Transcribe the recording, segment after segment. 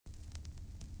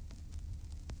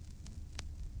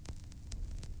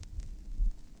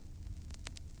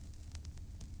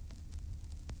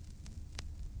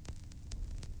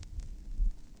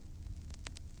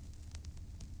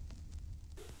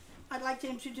I'd like to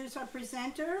introduce our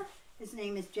presenter. His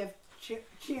name is Jeff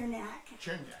Cierniak.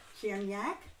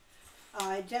 Cierniak.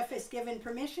 Jeff has given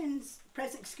presentations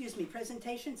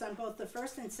on both the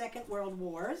First and Second World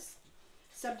Wars,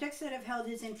 subjects that have held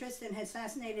his interest and has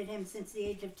fascinated him since the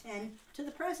age of 10 to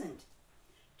the present.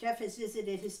 Jeff has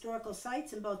visited historical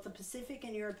sites in both the Pacific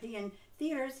and European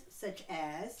theaters, such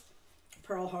as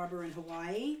Pearl Harbor in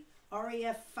Hawaii,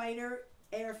 RAF fighter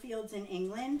airfields in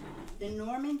England, the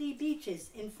Normandy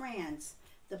beaches in France,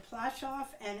 the Plaszow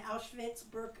and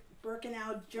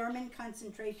Auschwitz-Birkenau German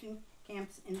concentration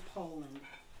camps in Poland.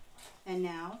 And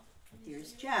now,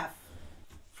 here's Jeff.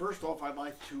 First off, I'd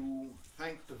like to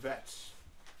thank the vets.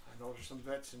 I know there's some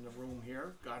vets in the room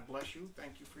here. God bless you.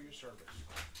 Thank you for your service.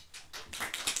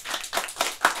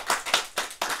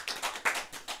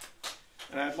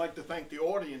 And I'd like to thank the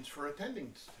audience for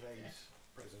attending today's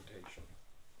presentation.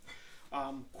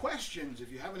 Questions,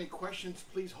 if you have any questions,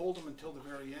 please hold them until the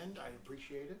very end. I'd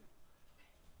appreciate it.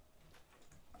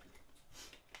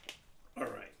 All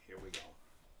right, here we go.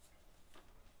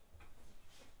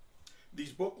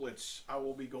 These booklets, I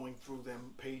will be going through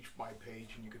them page by page,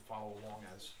 and you can follow along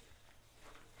as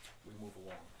we move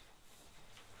along.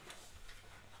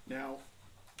 Now,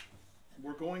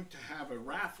 we're going to have a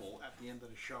raffle at the end of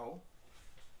the show.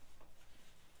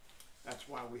 That's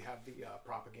why we have the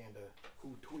propaganda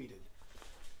who tweeted.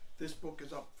 This book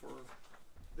is up for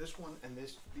this one, and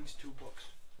these two books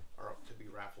are up to be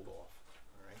raffled off.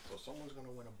 All right, so someone's going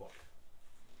to win a book.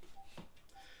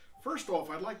 First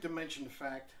off, I'd like to mention the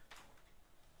fact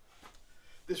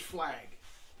this flag.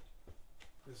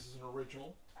 This is an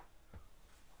original.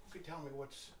 Who can tell me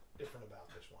what's different about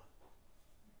this one?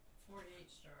 48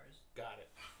 stars. Got it.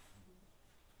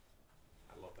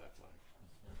 I love that flag.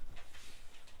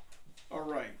 All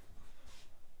right.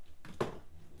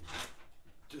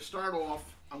 To start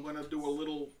off, I'm going to do a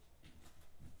little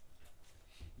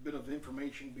bit of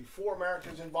information before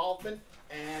America's involvement,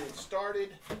 and it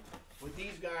started with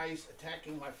these guys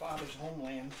attacking my father's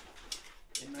homeland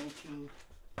in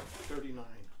 1939.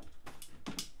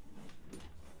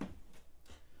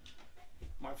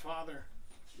 My father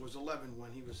was 11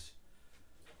 when he was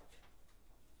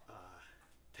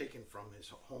taken from his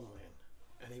homeland,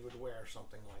 and he would wear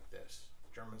something like this.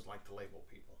 Germans like to label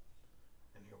people,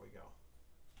 and here we go.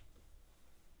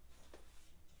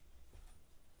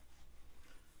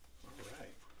 All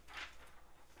right.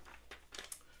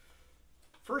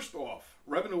 First off,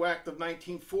 Revenue Act of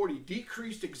 1940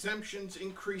 decreased exemptions,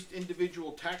 increased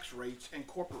individual tax rates and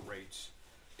corporate rates,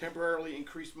 temporarily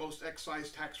increased most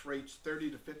excise tax rates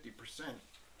 30 to 50%.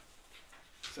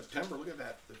 September, look at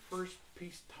that, the first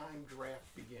peacetime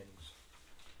draft begins.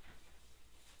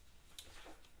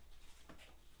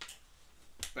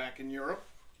 Back in Europe,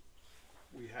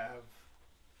 we have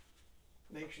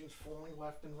nations falling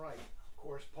left and right. Of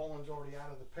course, Poland's already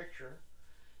out of the picture.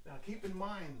 Now keep in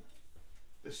mind,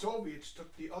 the Soviets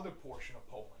took the other portion of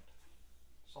Poland.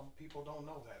 Some people don't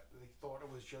know that. They thought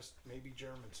it was just maybe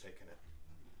Germans taking it.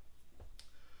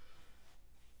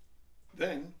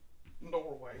 Then,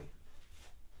 Norway,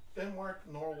 Denmark,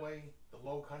 Norway, the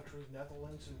Low Countries,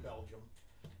 Netherlands, and Belgium,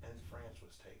 and France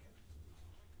was taken.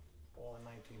 All in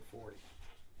 1940.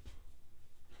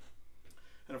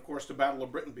 And of course, the Battle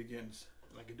of Britain begins.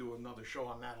 And I could do another show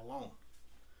on that alone.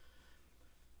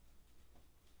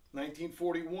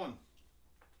 1941.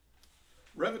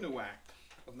 Revenue Act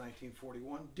of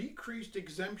 1941 decreased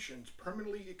exemptions,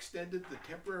 permanently extended the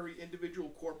temporary individual,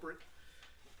 corporate,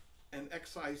 and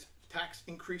excise tax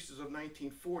increases of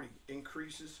 1940,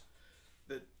 increases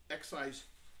the excise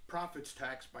profits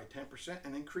tax by 10%,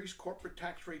 and increased corporate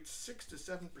tax rates 6 to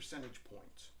 7 percentage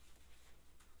points.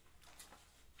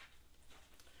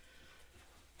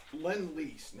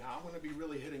 Lend-Lease. Now, I'm going to be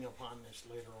really hitting upon this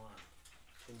later on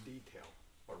in detail.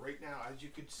 But right now, as you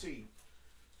can see,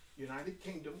 United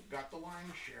Kingdom got the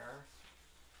lion's share,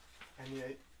 and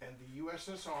the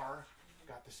USSR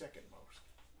got the second most.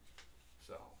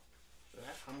 So,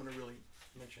 that, I'm going to really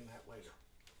mention that later.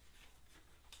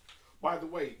 By the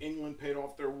way, England paid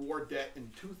off their war debt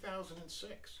in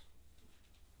 2006.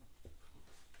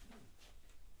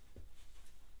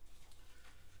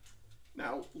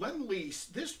 Now, Lend-Lease,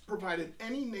 this provided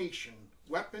any nation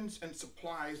weapons and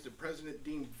supplies the president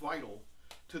deemed vital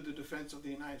to the defense of the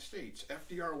United States.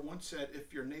 FDR once said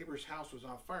if your neighbor's house was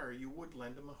on fire, you would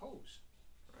lend him a hose.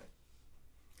 Right?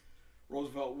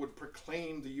 Roosevelt would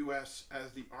proclaim the U.S.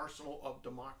 as the arsenal of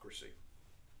democracy.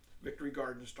 Victory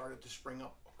Gardens started to spring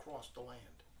up across the land.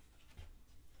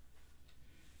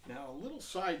 Now, a little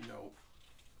side note.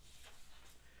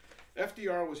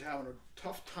 FDR was having a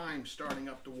tough time starting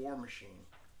up the war machine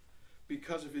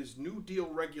because of his New Deal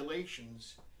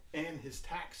regulations and his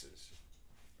taxes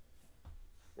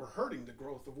were hurting the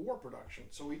growth of war production.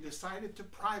 So he decided to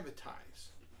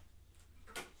privatize.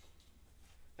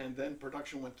 And then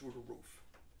production went through the roof.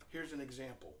 Here's an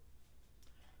example.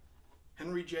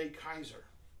 Henry J. Kaiser,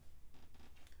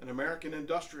 an American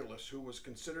industrialist who was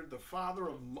considered the father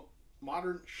of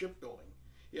modern shipbuilding.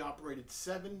 He operated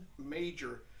 7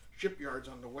 major shipyards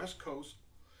on the West Coast,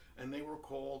 and they were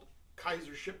called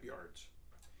Kaiser shipyards.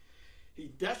 He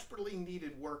desperately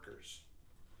needed workers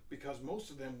because most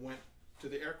of them went to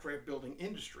the aircraft building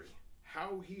industry.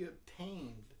 How he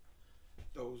obtained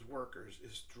those workers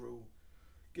is through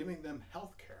giving them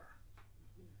health care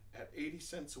at 80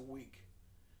 cents a week.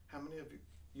 How many of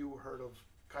you heard of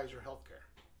Kaiser Healthcare?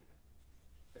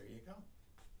 There you go.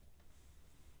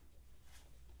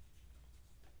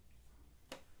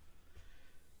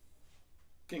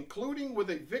 Concluding with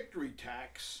a victory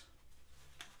tax,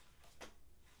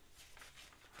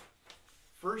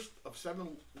 first of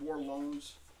 7 war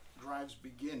loans drives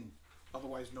begin,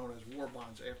 otherwise known as war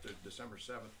bonds, after December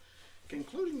 7th.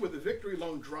 Concluding with a victory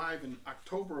loan drive in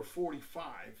October of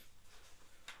 45,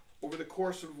 over the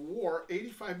course of the war,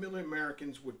 85 million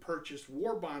Americans would purchase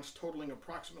war bonds totaling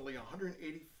approximately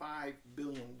 $185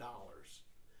 billion.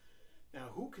 Now,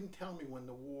 who can tell me when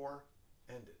the war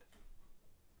ended?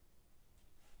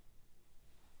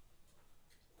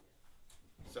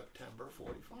 September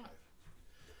 45.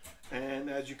 And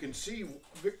as you can see,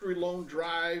 victory loan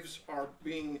drives are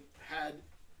being had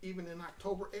even in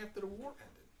October after the war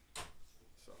ended.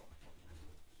 So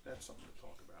that's something to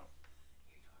talk about.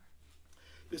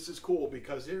 This is cool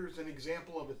because here's an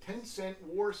example of a 10-cent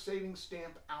war savings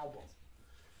stamp album.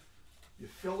 You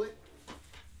fill it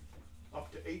up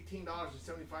to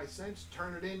 $18.75,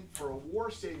 turn it in for a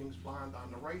war savings bond on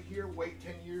the right here, wait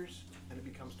 10 years, and it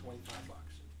becomes 25 bucks.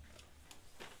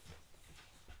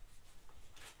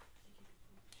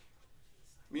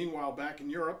 Meanwhile, back in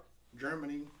Europe,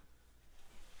 Germany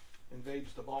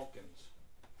invades the Balkans.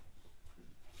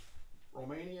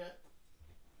 Romania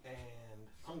and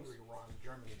Hungary were on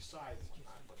Germany's side and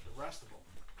whatnot, but the rest of them,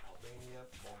 Albania,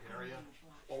 Bulgaria,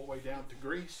 all the way down to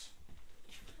Greece,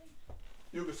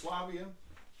 Yugoslavia,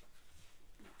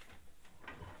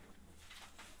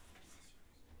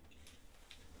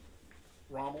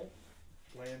 Rommel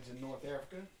lands in North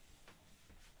Africa,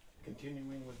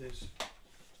 continuing with his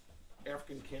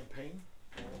African campaign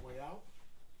all the way out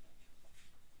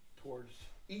towards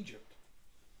Egypt.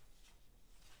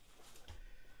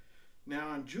 Now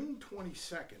on June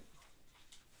 22nd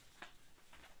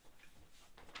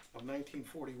of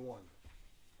 1941,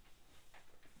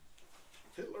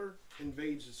 Hitler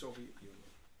invades the Soviet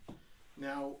Union.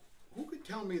 Now, who could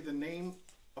tell me the name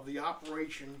of the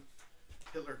operation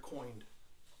Hitler coined,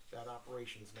 that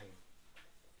operation's name?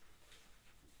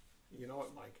 You know it,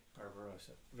 Mike?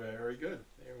 Barbarossa. Very good.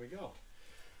 There we go.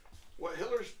 What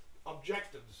Hitler's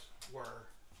objectives were,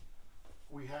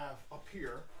 we have up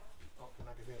here. Oh, I'm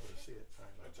not going to be able to see it.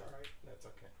 That's all right. That's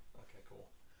okay. Okay, cool.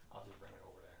 I'll just bring it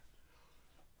over there.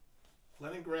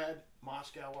 Leningrad,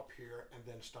 Moscow up here, and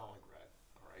then Stalingrad.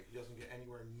 All right. He doesn't get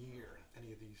anywhere near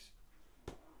any of these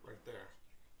right there.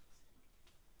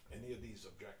 Any of these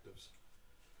objectives.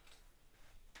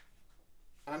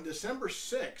 On December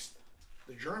 6th,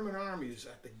 the German army is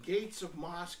at the gates of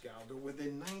Moscow. They're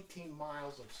within 19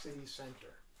 miles of city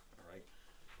center. All right.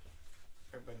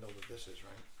 Everybody knows what this is,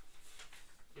 right?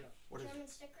 Yeah. What is German it?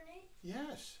 stick grenade?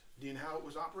 Yes. Do you know how it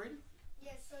was operated?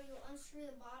 Yeah, so you unscrew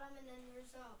the bottom and then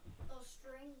there's a little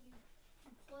string.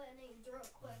 You pull it and then you throw it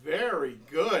quick. Very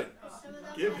good. Some of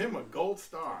them Give have, him a gold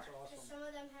star. Some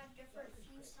of them have different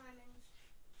fuse timings.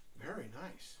 Very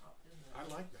nice. I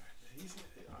like that. He's,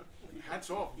 hats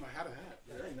off if I had a hat.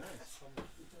 Very nice.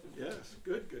 Yes.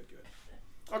 Good, good, good.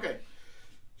 Okay.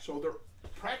 So they're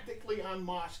practically on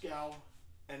Moscow,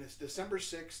 and it's December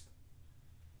 6th.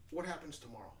 What happens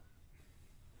tomorrow?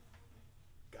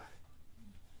 Got it.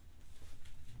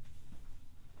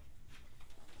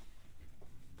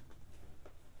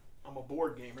 I'm a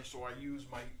board gamer, so I use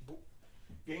my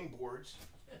game boards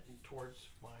towards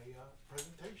my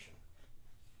presentation.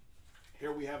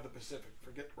 Here we have the Pacific.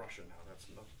 Forget Russia now. That's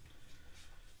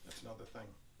another thing.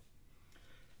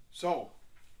 So,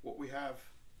 what we have,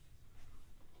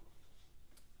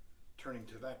 turning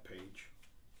to that page,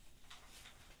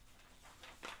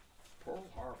 Pearl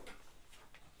Harbor.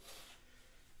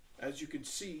 As you can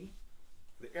see,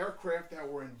 the aircraft that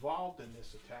were involved in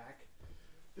this attack,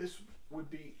 this would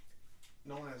be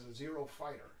known as a Zero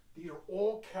fighter. These are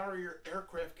all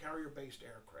aircraft carrier-based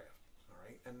aircraft, all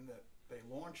right? And they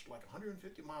launched like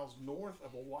 150 miles north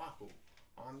of Oahu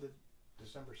on the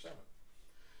December 7th.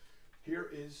 Here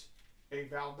is a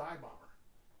Val-Die bomber.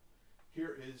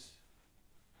 here is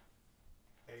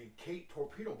a Kate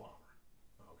torpedo bomber,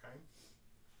 okay?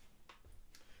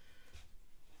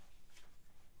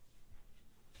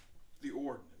 The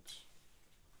ordnance.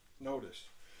 Notice,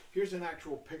 here's an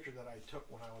actual picture that I took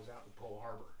when I was out in Pearl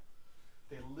Harbor.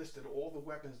 They listed all the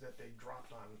weapons that they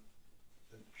dropped on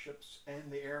the ships and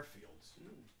the airfields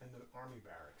and the army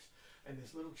barracks. And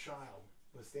this little child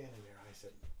was standing there. I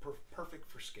said, perfect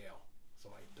for scale. So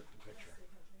I took the picture.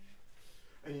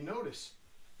 And you notice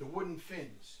the wooden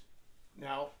fins.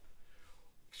 Now,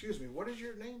 excuse me, what is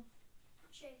your name?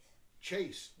 Chase.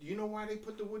 Chase. Do you know why they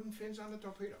put the wooden fins on the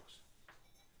torpedoes?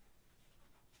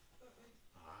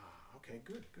 Ah, okay,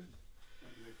 good, good.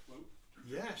 Do they float?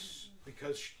 Yes,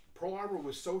 because Pearl Harbor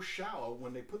was so shallow,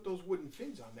 when they put those wooden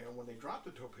fins on there, when they dropped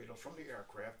the torpedoes from the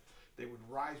aircraft, they would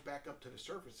rise back up to the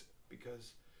surface,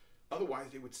 because otherwise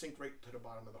they would sink right to the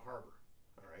bottom of the harbor.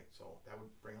 All right, so that would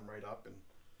bring them right up, and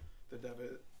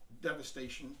the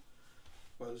devastation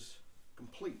was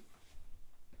complete.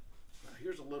 Now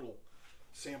here's a little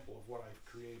sample of what I've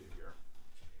created here.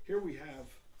 Here we have,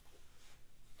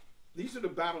 these are the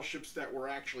battleships that were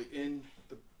actually in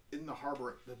the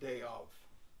harbor the day of.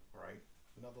 All right,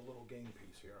 another little game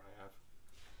piece here I have.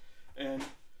 And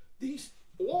these,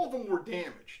 all of them were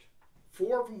damaged.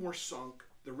 4 of them were sunk.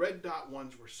 The red dot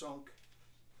ones were sunk,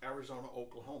 Arizona,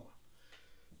 Oklahoma.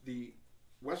 The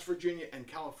West Virginia and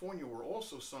California were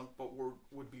also sunk, but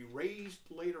would be raised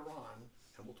later on,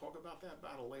 and we'll talk about that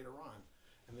battle later on,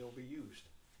 and they'll be used.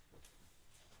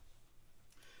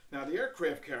 Now the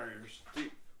aircraft carriers,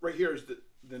 right here is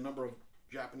the number of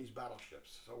Japanese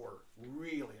battleships, so we're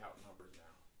really outnumbered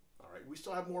now. All right, we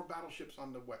still have more battleships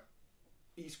on the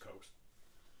East Coast,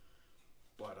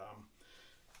 but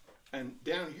and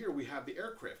down here we have the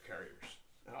aircraft carriers,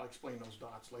 and I'll explain those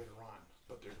dots later on.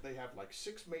 But they have like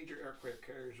 6 major aircraft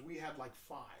carriers. We had like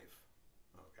 5,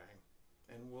 okay?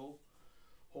 And we'll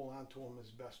hold on to them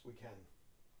as best we can,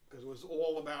 because it was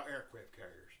all about aircraft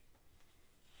carriers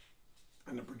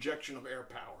and the projection of air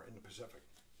power in the Pacific.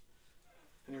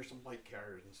 And there's some light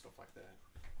carriers and stuff like that.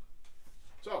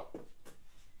 So,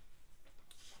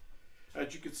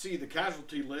 as you can see, the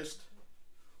casualty list,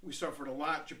 we suffered a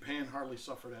lot. Japan hardly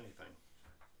suffered anything.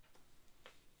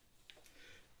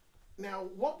 Now,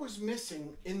 what was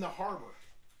missing in the harbor?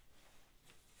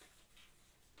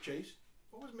 Chase,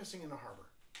 what was missing in the harbor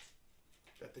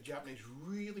that the Japanese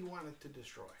really wanted to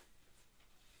destroy?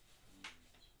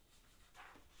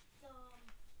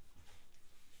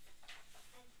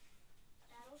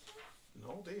 Battleships?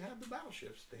 No, they had the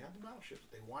battleships. They had the battleships.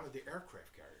 They wanted the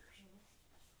aircraft carriers.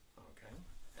 Okay?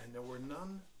 And there were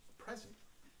none present.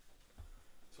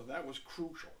 So that was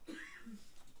crucial.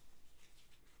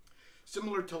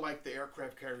 Similar to like the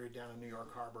aircraft carrier down in New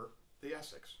York Harbor, the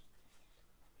Essex.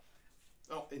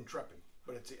 Oh, Intrepid,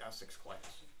 but it's the Essex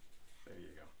class. There you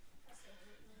go.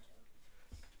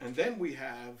 And then we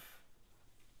have,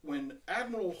 when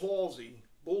Admiral Halsey,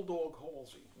 Bulldog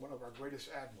Halsey, one of our greatest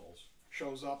admirals,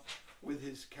 shows up with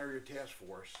his carrier task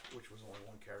force, which was only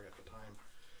 1 carrier at the time,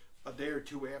 a day or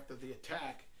 2 after the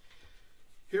attack,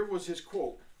 here was his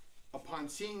quote: "Upon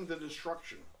seeing the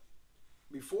destruction,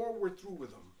 before we're through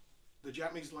with them, the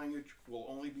Japanese language will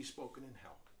only be spoken in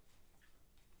hell."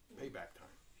 Payback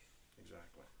time.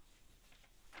 Exactly.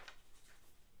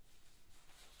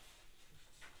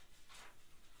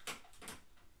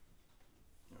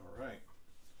 All right.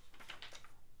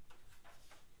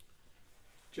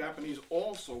 Japanese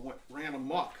also ran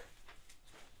amok,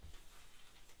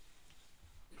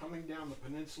 coming down the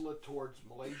peninsula towards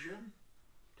Malaysia,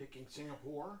 taking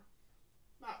Singapore,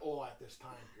 not all at this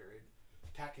time period,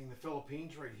 attacking the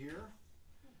Philippines right here,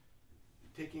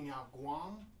 taking out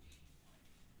Guam,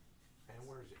 and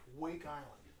where is it? Wake Island.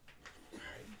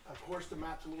 Right? Of course, the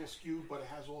map's a little skewed, but it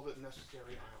has all the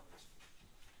necessary islands.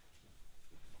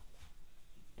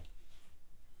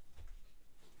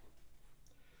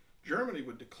 Germany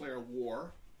would declare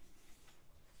war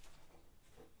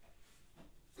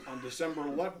on December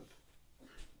 11th.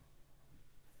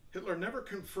 Hitler never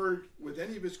conferred with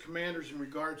any of his commanders in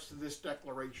regards to this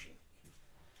declaration.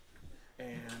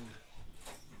 And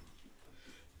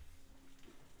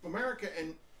America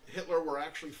and Hitler were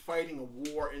actually fighting a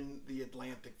war in the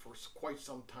Atlantic for quite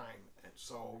some time. And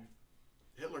so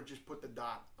Hitler just put the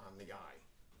dot on the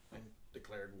I and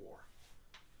declared war.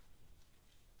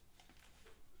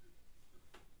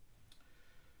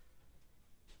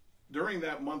 During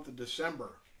that month of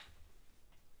December,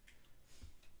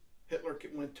 Hitler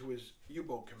went to his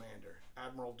U-boat commander,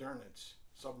 Admiral Dönitz,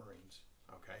 submarines,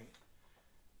 okay,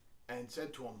 and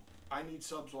said to him, "I need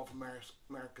subs off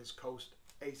America's coast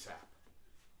ASAP."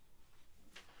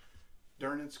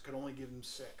 Dönitz could only give him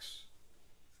 6.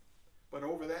 But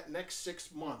over that next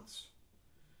 6 months,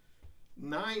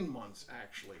 9 months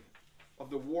actually, of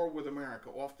the war with America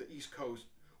off the East Coast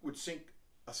would sink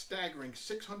a staggering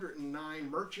 609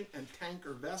 merchant and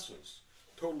tanker vessels,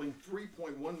 totaling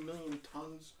 3.1 million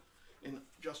tons in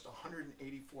just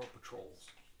 184 patrols.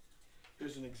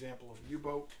 Here's an example of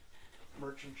U-boat,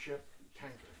 merchant ship,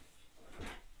 tanker.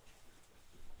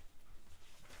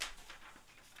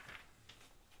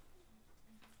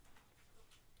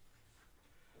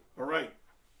 All right,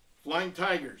 Flying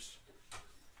Tigers.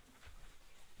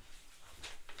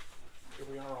 Here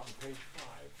we are on page 5.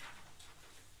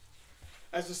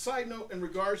 As a side note in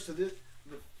regards to the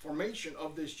formation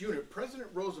of this unit, President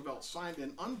Roosevelt signed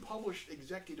an unpublished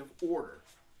executive order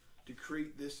to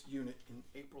create this unit in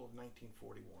April of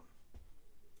 1941.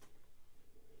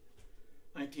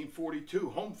 1942,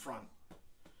 home front.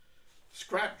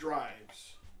 Scrap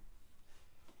drives.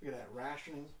 Look at that,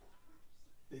 rationing.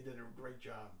 They did a great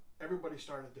job. Everybody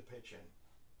started to pitch in.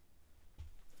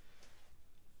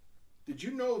 Did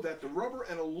you know that the rubber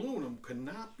and aluminum could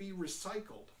not be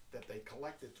recycled that they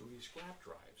collected through these scrap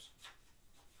drives?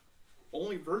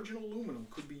 Only virgin aluminum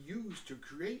could be used to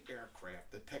create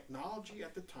aircraft. The technology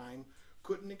at the time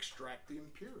couldn't extract the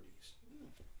impurities.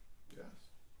 Yes.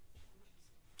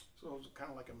 So it was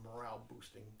kind of like a morale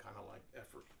boosting kind of like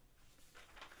effort.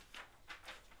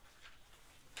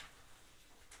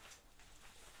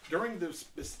 During the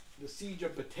siege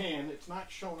of Bataan, it's not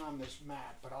shown on this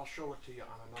map, but I'll show it to you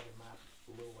on another map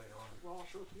a little later on. Well, I'll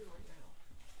show it to you right now.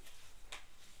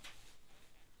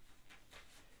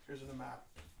 Here's the map.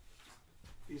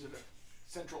 These are the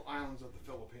central islands of the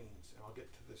Philippines, and I'll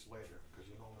get to this later because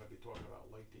you know I'm going to be talking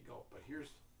about Leyte Gulf. But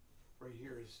right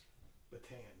here is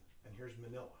Bataan, and here's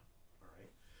Manila. All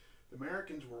right, the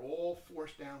Americans were all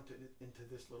forced down into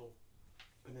this little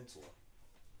peninsula.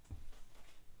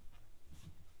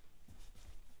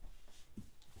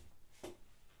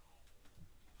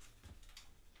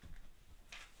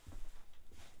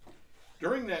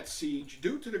 During that siege,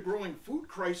 due to the growing food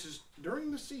crisis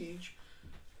during the siege,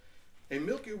 a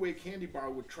Milky Way candy bar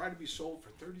would try to be sold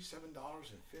for $37.50.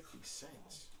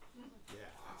 Yeah,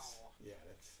 that's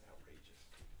outrageous.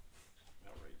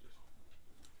 Outrageous.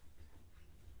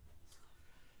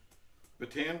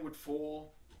 Bataan would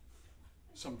fall.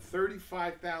 Some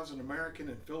 35,000 American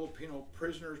and Filipino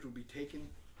prisoners would be taken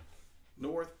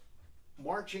north,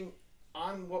 marching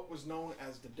on what was known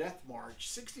as the Death March,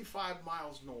 65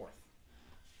 miles north.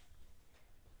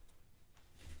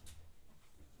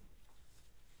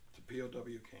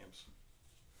 POW camps.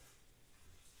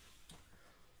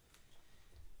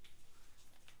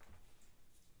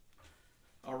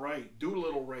 All right,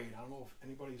 Doolittle raid. I don't know if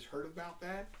anybody's heard about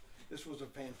that. This was a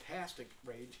fantastic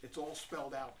raid. It's all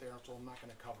spelled out there, so I'm not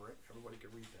going to cover it. Everybody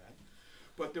can read that.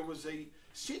 But there was a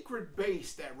secret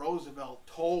base that Roosevelt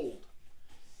told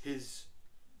the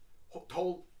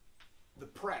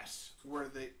press where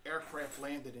the aircraft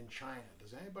landed in China.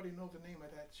 Does anybody know the name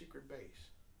of that secret base?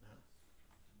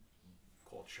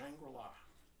 Called Shangri-La.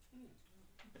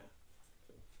 Yeah.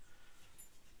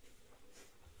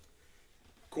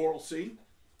 Coral Sea.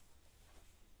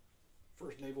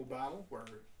 First naval battle where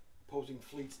opposing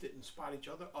fleets didn't spot each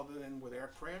other than with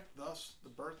aircraft, thus the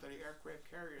birth of the aircraft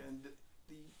carrier and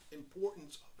the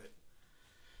importance of it.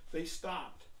 They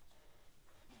stopped.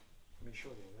 Let me show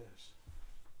you this.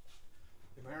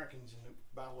 The Americans in the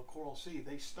Battle of Coral Sea,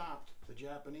 they stopped the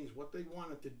Japanese. What they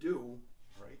wanted to do,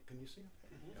 right? Can you see it?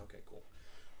 Mm-hmm. Okay, cool.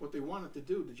 What they wanted to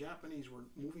do, the Japanese were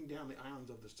moving down the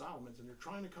islands of the Solomons, and they're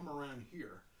trying to come around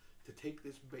here to take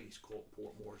this base called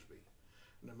Port Moresby.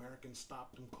 And the Americans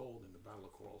stopped them cold in the Battle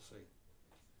of Coral Sea.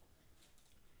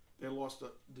 They lost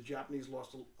the Japanese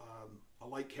lost a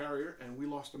light carrier, and we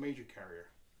lost a major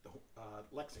carrier, the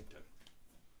Lexington.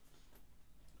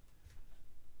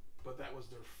 But that was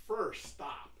their first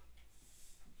stop,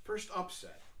 first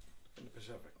upset in the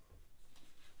Pacific.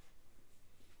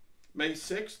 May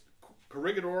 6th,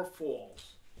 Corregidor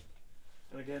Falls.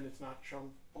 And again, it's not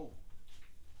shown. Oh,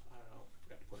 I don't know.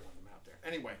 Forgot to put it on the map there.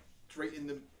 Anyway, it's right in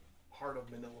the heart of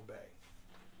Manila Bay.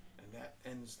 And that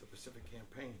ends the Pacific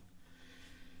Campaign.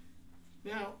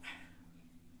 Now,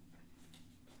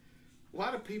 a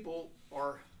lot of people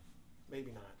are,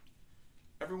 maybe not.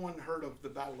 Everyone heard of the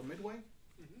Battle of Midway?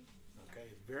 Mm-hmm. Okay,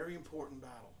 very important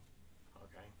battle.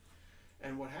 Okay.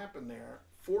 And what happened there,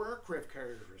 4 aircraft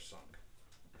carriers were sunk.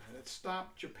 And it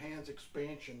stopped Japan's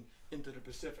expansion into the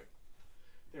Pacific.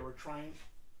 They were trying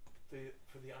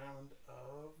for the island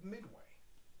of Midway,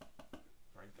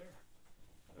 right there.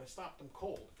 And it stopped them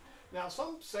cold. Now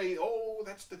some say, oh,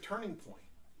 that's the turning point.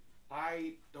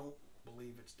 I don't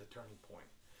believe it's the turning point.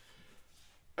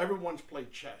 Everyone's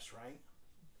played chess, right?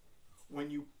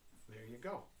 there you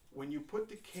go. When you put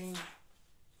the king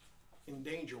in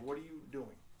danger, what are you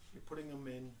doing? You're putting him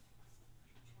in,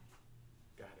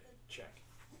 got it, check.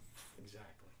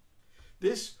 Exactly.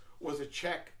 This was a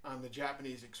check on the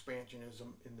Japanese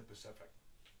expansionism in the Pacific.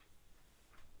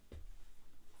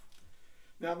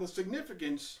 Now the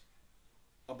significance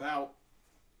about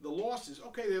the losses,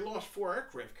 okay, they lost 4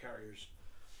 aircraft carriers.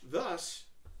 Thus,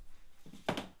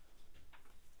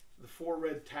 the 4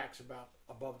 red tacks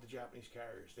above the Japanese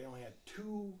carriers. They only had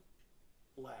 2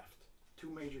 left, 2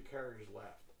 major carriers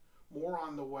left. More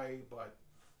on the way, but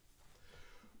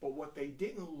what they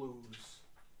didn't lose,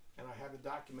 and I have it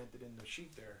documented in the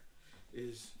sheet there,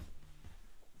 is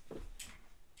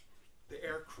the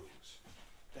air crews.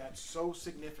 That's so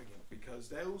significant because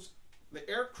the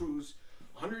air crews,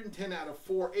 110 out of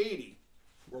 480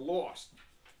 were lost.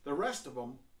 The rest of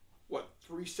them,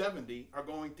 370, are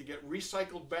going to get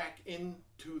recycled back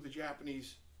into the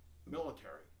Japanese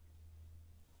military,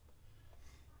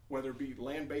 whether it be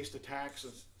land-based attacks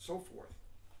and so forth.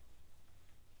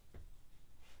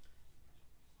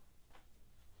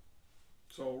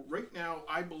 So right now,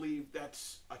 I believe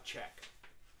that's a check,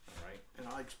 all right? And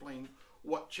I'll explain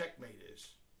what checkmate is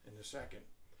in a second.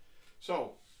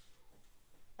 So,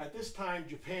 at this time,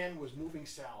 Japan was moving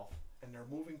south, and they're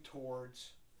moving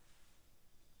towards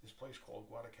this place called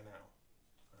Guadalcanal,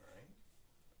 all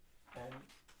right? And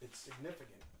it's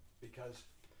significant because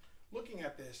looking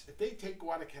at this, if they take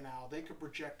Guadalcanal, they could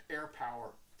project air power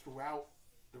throughout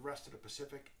the rest of the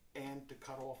Pacific and to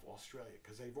cut off Australia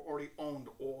because they've already owned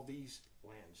all these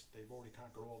lands. They've already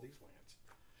conquered all these lands.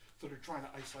 So they're trying to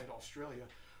isolate Australia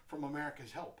from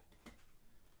America's help.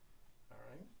 All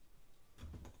right?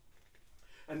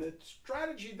 And the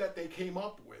strategy that they came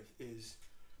up with is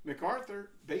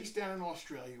MacArthur, based down in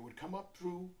Australia, would come up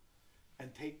through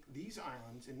and take these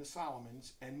islands in the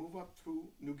Solomons and move up through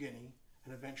New Guinea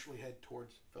and eventually head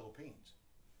towards Philippines.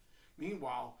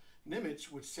 Meanwhile,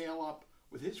 Nimitz would sail up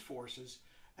with his forces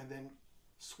and then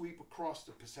sweep across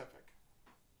the Pacific.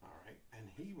 All right, and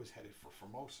he was headed for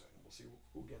Formosa, and we'll see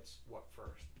who gets what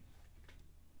first.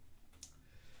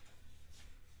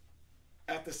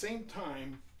 At the same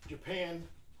time, Japan,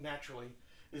 naturally,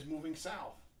 is moving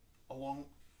south along,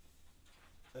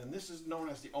 and this is known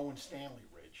as the Owen Stanley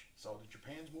Ridge. So the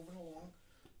Japan's moving along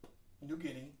New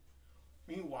Guinea.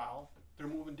 Meanwhile, they're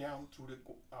moving down through the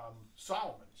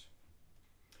Solomons.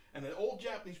 And an old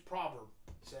Japanese proverb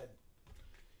said,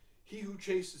 "He who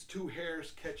chases 2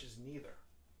 hares catches neither."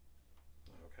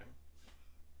 Okay.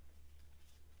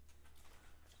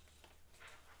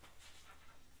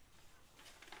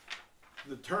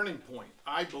 The turning point,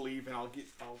 I believe, and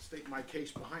I'll state my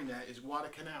case behind that, is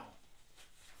Guadalcanal.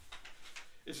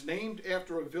 It's named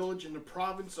after a village in the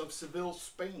province of Seville,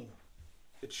 Spain.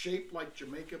 It's shaped like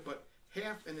Jamaica, but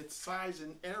half in its size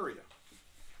and area.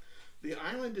 The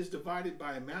island is divided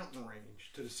by a mountain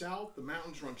range. To the south, the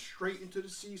mountains run straight into the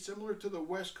sea, similar to the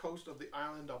west coast of the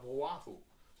island of Oahu.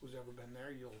 Who's ever been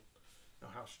there, you'll know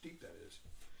how steep that is.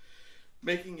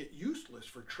 Making it useless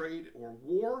for trade or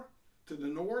war. To the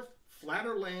north,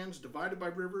 flatter lands divided by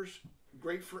rivers,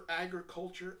 great for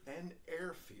agriculture and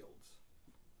airfields.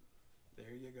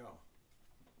 There you go.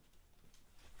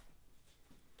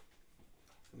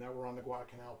 And now we're on the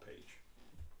Guadalcanal page.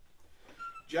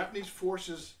 Japanese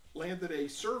forces landed a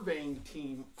surveying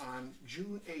team on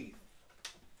June 8th.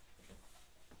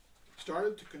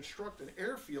 Started to construct an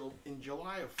airfield in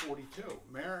July of 42.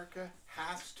 America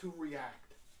has to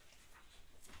react.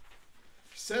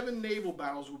 7 naval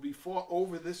battles will be fought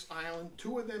over this island,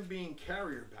 2 of them being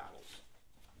carrier battles.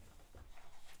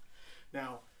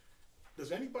 Now,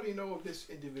 does anybody know of this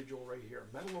individual right here?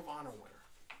 Medal of Honor winner.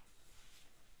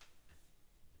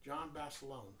 John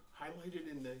Basilone, highlighted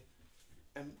in the,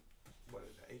 and what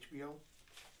is that, HBO?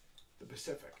 The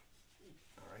Pacific,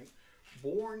 all right?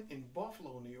 Born in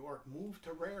Buffalo, New York, moved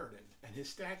to Raritan, and his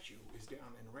statue is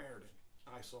down in Raritan.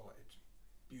 I saw it, it's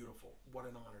beautiful. What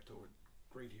an honor to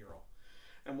a great hero.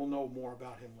 And we'll know more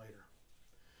about him later.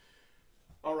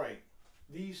 All right,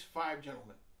 these 5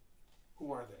 gentlemen,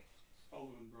 who are they?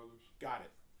 Sullivan Brothers. Got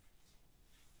it.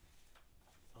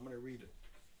 I'm going to read it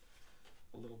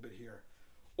a little bit here.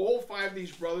 All 5 of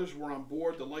these brothers were on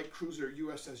board the light cruiser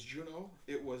USS Juno.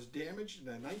 It was damaged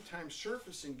in a nighttime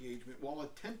surface engagement. While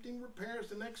attempting repairs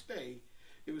the next day,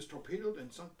 it was torpedoed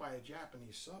and sunk by a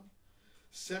Japanese sub.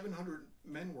 700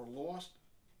 men were lost,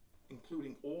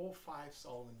 including all 5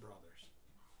 Sullivan brothers.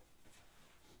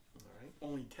 All right.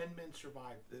 Only 10 men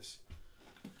survived this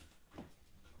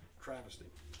travesty.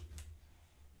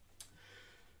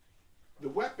 The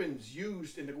weapons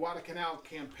used in the Guadalcanal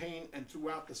campaign and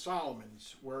throughout the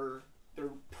Solomons were their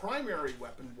primary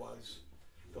weapon was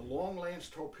the long lance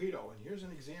torpedo, and here's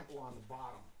an example on the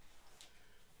bottom.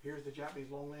 Here's the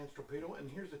Japanese long lance torpedo, and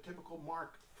here's the typical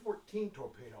Mark 14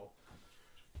 torpedo.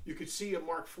 You could see a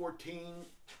Mark 14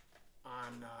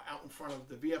 on out in front of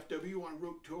the VFW on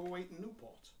Route 208 in New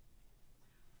Paltz.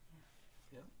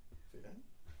 Yeah, see that?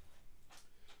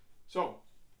 So,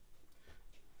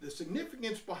 the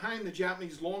significance behind the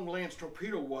Japanese long lance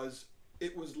torpedo was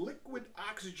it was liquid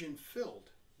oxygen filled.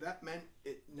 That meant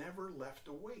it never left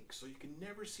a wake, so you can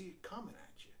never see it coming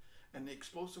at you. And the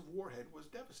explosive warhead was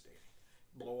devastating.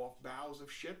 Blow off bows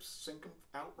of ships, sink them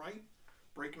outright,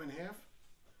 break them in half.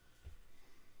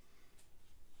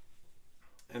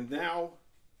 And now,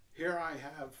 here I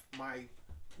have my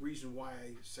reason why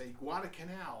I say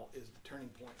Guadalcanal is the turning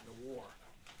point in the war.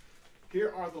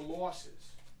 Here are the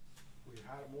losses. We've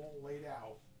had them all laid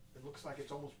out. It looks like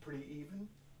it's almost pretty even.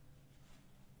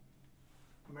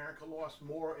 America lost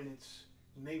more in its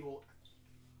naval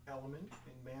element,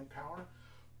 in manpower,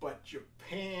 but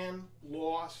Japan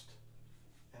lost,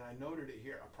 and I noted it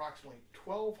here, approximately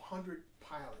 1,200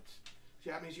 pilots.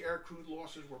 Japanese aircrew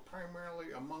losses were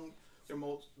primarily among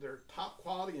their top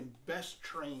quality and best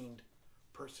trained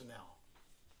personnel.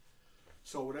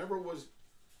 So whatever was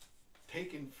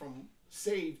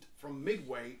saved from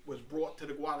Midway was brought to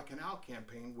the Guadalcanal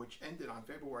campaign, which ended on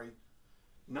February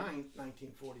 9th,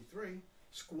 1943,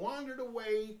 squandered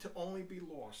away to only be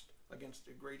lost against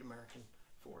the great American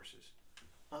forces.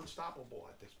 Unstoppable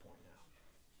at this point now.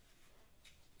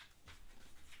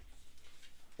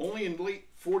 Only in late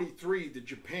 43 did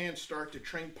Japan start to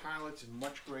train pilots in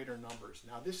much greater numbers.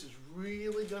 Now this is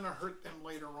really going to hurt them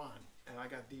later on, and I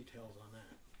got details on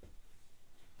that.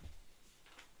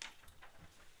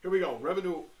 Here we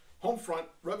go. Home Front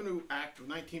Revenue Act of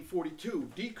 1942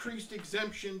 decreased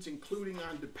exemptions, including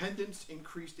on dependents,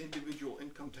 increased individual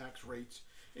income tax rates,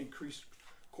 increased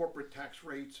corporate tax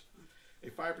rates. A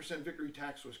 5% victory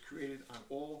tax was created on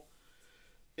all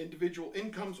individual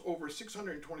incomes over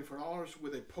 $624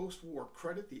 with a post-war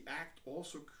credit. The act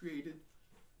also created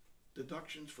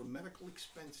deductions for medical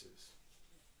expenses.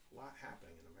 A lot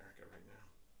happening in America right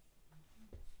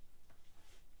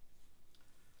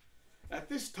now. At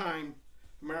this time,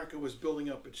 America was building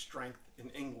up its strength in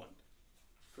England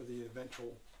for the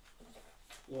eventual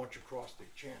launch across the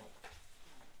channel.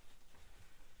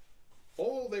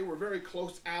 Although they were very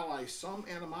close allies, some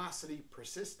animosity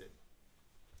persisted.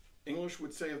 English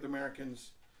would say of the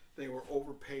Americans, they were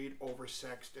overpaid,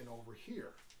 oversexed, and over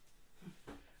here.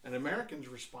 And Americans'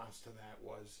 response to that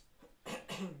was,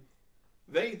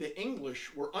 they, the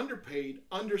English, were underpaid,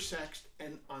 undersexed,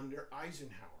 and under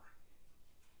Eisenhower.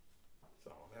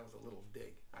 So that was a little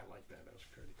dig. I like that. That was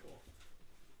pretty cool.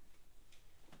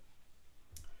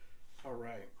 All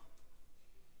right.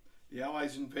 The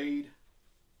Allies invade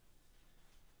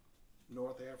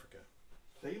North Africa.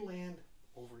 They land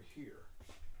over here.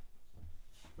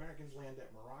 Americans land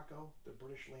at Morocco. The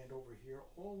British land over here,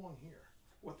 all along here.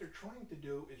 What they're trying to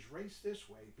do is race this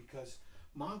way because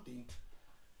Monty,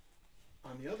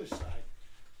 on the other side,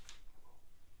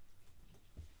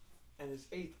 and his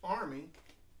 8th Army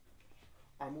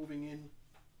are moving in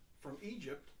from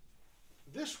Egypt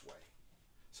this way.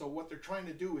 So what they're trying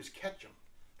to do is catch them,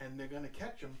 and they're going to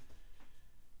catch them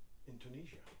in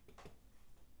Tunisia.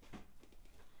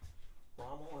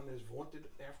 Rommel and his vaunted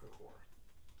Africa Corps.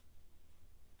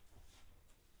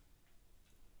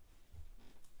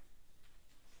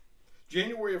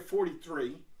 January of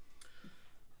 43,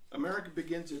 America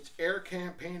begins its air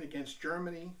campaign against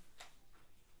Germany,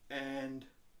 and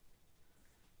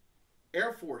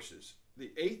air forces,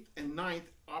 the 8th and 9th,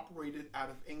 operated out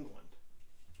of England,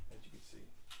 as you can see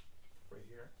right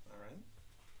here. All right.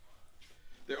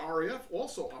 The RAF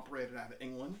also operated out of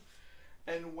England,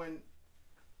 and when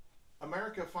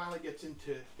America finally gets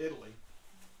into Italy,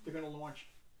 they're going to launch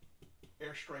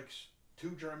airstrikes to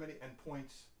Germany and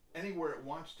points anywhere it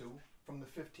wants to from the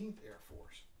 15th Air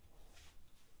Force.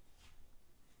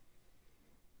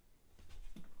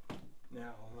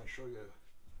 Now I'm going to show you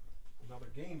another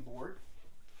game board.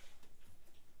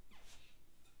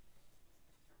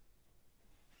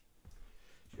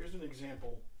 Here's an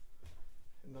example,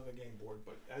 another game board,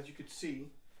 but as you could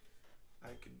see, I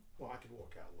could walk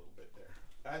out a little bit there.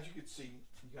 As you could see,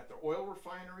 you got the oil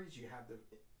refineries, you have the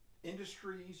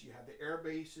industries, you have the air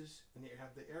bases, and you have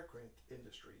the aircraft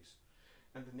industries.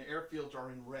 And then the airfields are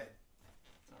in red.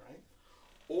 All right.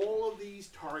 All of these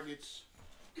targets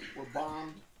were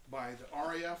bombed by the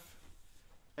RAF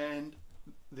and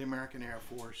the American Air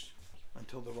Force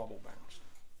until the rubble bounced.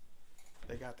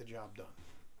 They got the job done.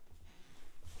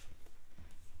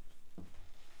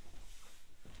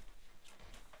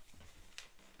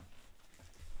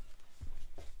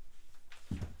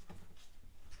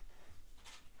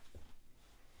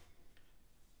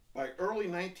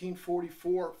 During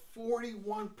 1944,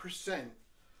 41%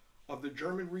 of the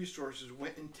German resources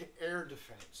went into air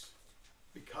defense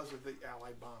because of the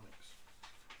Allied bombings.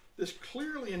 This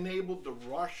clearly enabled the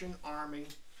Russian army,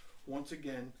 once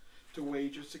again, to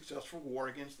wage a successful war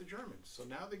against the Germans. So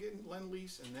now they're getting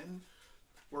Lend-Lease, and then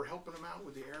we're helping them out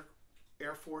with the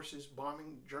air forces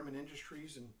bombing German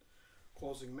industries and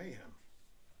causing mayhem.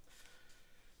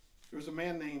 There was a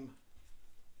man named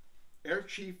Air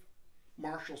Chief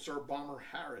Marshal Sir Bomber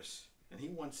Harris, and he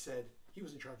once said, he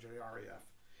was in charge of the RAF,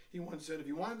 he once said, if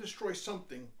you want to destroy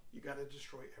something, you got to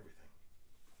destroy everything.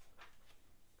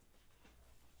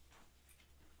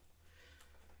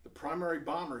 The primary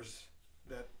bombers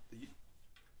that the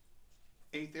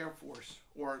 8th Air Force,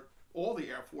 or all the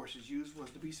Air Forces, used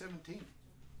was the B-17.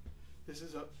 This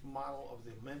is a model of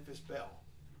the Memphis Belle,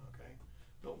 okay,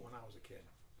 built when I was a kid.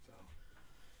 So,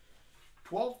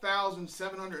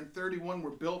 12,731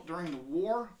 were built during the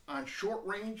war. On short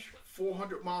range,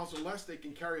 400 miles or less, they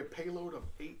can carry a payload of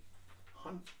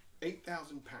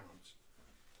 8,000 pounds.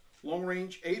 Long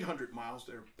range, 800 miles,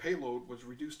 their payload was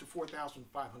reduced to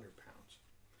 4,500 pounds.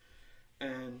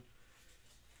 And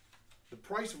the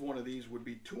price of one of these would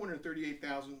be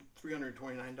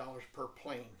 $238,329 per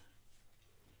plane.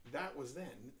 That was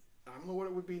then. I don't know what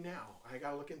it would be now. I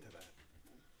gotta look into that.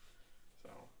 So,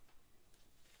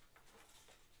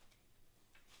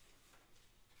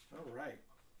 all right.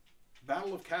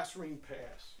 Battle of Kasserine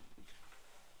Pass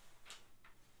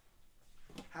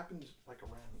happens like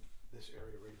around this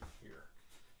area right here.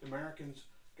 The Americans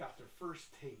got their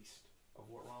first taste of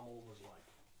what Rommel was like,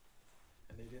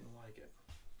 and they didn't like it.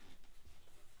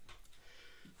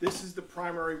 This is the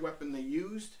primary weapon they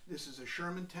used. This is a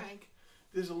Sherman tank.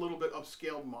 This is a little bit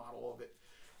upscaled model of it.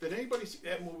 Did anybody see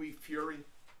that movie Fury?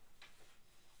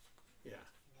 Yeah.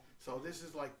 So this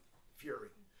is like Fury.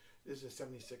 This is a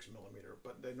 76 millimeter,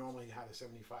 but they normally had a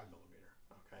 75 millimeter.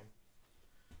 Okay.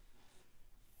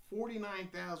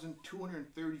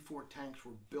 49,234 tanks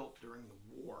were built during the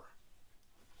war.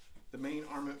 The main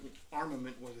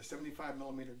armament was a 75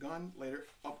 millimeter gun, later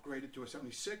upgraded to a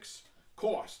 76.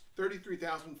 Cost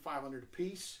 $33,500 a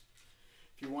piece.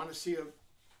 If you want to see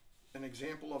an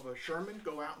example of a Sherman,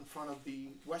 go out in front of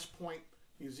the West Point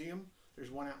Museum.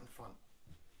 There's one out in front.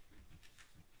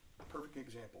 A perfect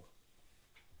example.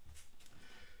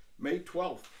 May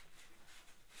 12th,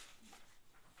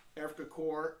 Africa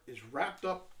Corps is wrapped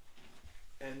up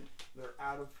and they're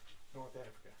out of North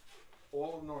Africa.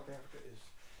 All of North Africa is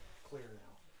clear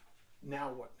now.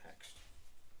 Now what next?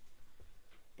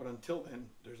 But until then,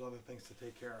 there's other things to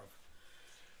take care of.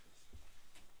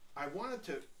 I wanted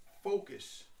to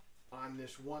focus on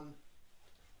this one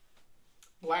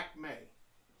Black May.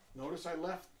 Notice I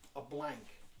left a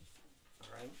blank.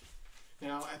 All right.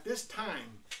 Now, at this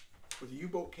time, with the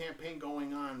U-boat campaign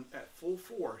going on at full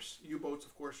force, U-boats,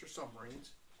 of course, are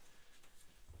submarines.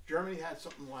 Germany had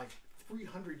something like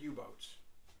 300 U-boats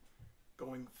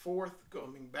going forth,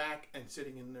 going back, and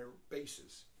sitting in their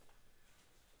bases.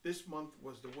 This month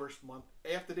was the worst month.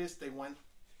 After this, they went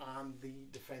on the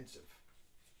defensive.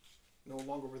 No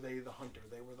longer were they the hunter.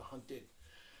 They were the hunted.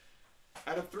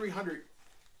 Out of 300,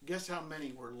 guess how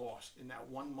many were lost in that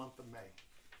 1 month of May?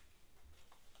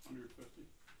 150.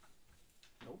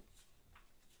 Nope.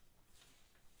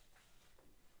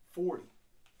 40.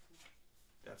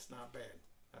 That's not bad.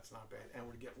 That's not bad. And it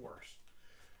would get worse.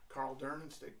 Carl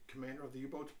Dernans, the commander of the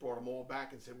U-boats, brought them all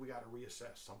back and said, we got to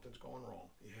reassess. Something's going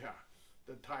wrong. Yeah,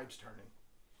 the tide's turning.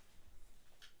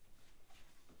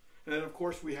 And then, of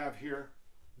course, we have here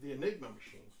the Enigma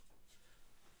machine.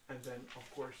 And then, of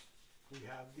course, we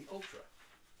have the Ultra.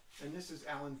 And this is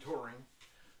Alan Turing.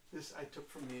 This I took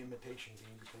from The Imitation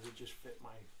Game because it just fit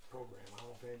my program. I don't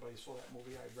know if anybody saw that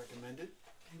movie. I'd recommend it.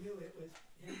 I knew it was.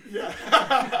 Yeah.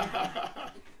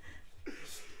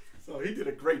 So he did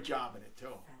a great job in it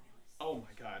too. Oh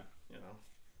my God, you know.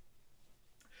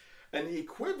 And the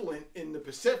equivalent in the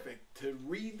Pacific to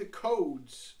read the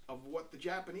codes of what the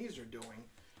Japanese are doing,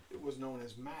 it was known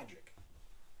as magic.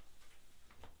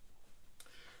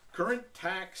 Current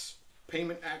Tax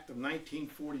Payment Act of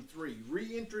 1943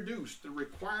 reintroduced the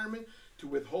requirement to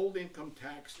withhold income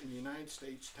tax in the United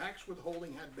States. Tax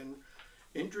withholding had been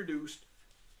introduced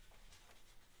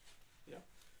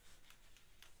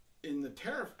in the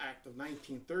Tariff Act of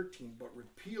 1913, but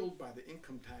repealed by the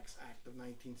Income Tax Act of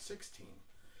 1916.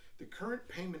 The current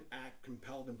Payment Act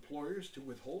compelled employers to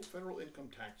withhold federal income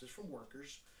taxes from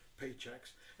workers'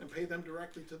 paychecks and pay them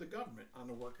directly to the government on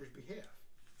the workers' behalf.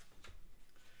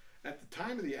 At the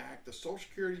time of the act, the Social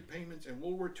Security payments and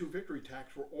World War II victory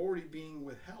tax were already being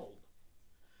withheld.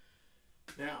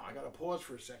 Now, I got to pause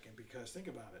for a second because think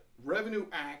about it. Revenue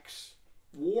acts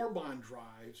war bond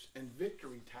drives, and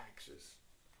victory taxes.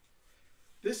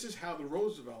 This is how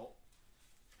Roosevelt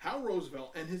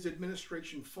and his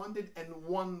administration funded and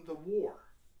won the war.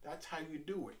 That's how you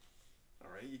do it.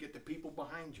 All right, you get the people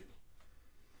behind you.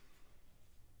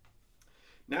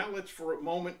 Now let's for a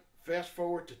moment fast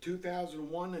forward to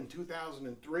 2001 and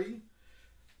 2003.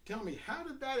 Tell me, how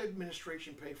did that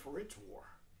administration pay for its war?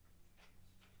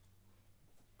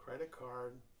 Credit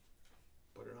card,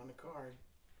 put it on the card.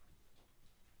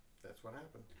 That's what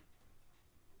happened.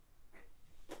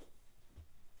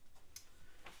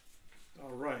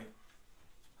 All right.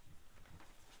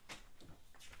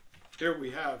 Here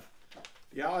we have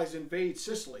the Allies invade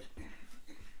Sicily.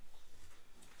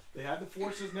 They had the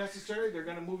forces necessary. They're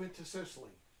going to move into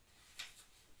Sicily.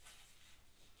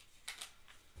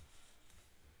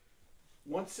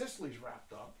 Once Sicily's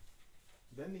wrapped up,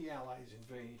 then the Allies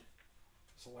invade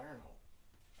Salerno,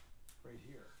 right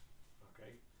here.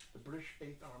 Okay, the British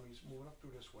 8th Army's moving up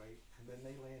through this way, and then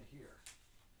they land here.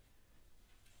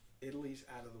 Italy's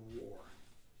out of the war.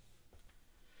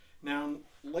 Now, in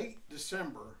late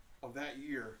December of that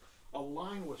year, a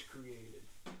line was created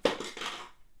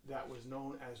that was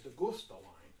known as the Gusta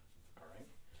line. All right,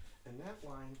 and that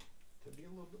line, to be a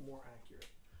little bit more accurate,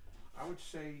 I would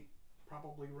say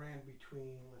probably ran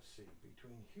between, let's see,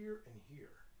 between here and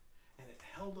here, and it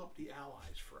held up the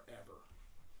Allies forever,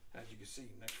 as you can see,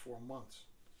 next 4 months.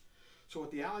 So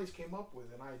what the Allies came up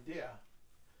with, an idea,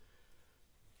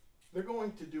 they're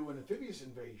going to do an amphibious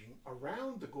invasion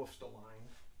around the Gusta line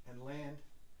and land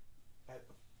at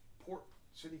a port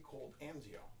city called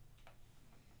Anzio.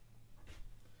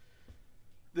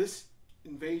 This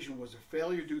invasion was a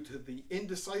failure due to the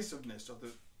indecisiveness of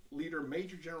the leader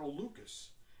Major General Lucas.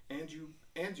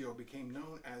 Anzio became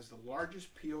known as the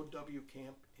largest POW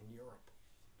camp in Europe.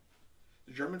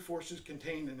 The German forces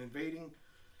contained the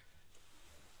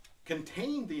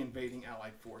invading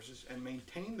Allied forces and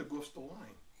maintained the Gusta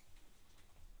line.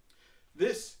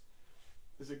 This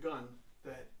is a gun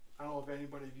that, I don't know if any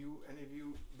of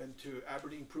you been to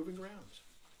Aberdeen Proving Grounds?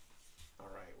 All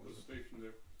right. Was stationed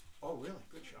there. Oh, really?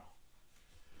 Good show.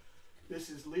 This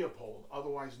is Leopold,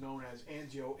 otherwise known as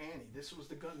Anzio Annie. This was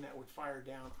the gun that would fire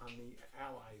down on the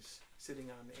Allies sitting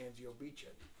on the Anzio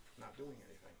beachhead, not doing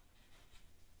anything.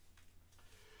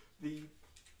 The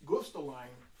Gusta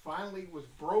line finally was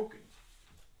broken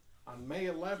on May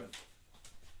 11th.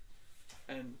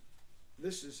 And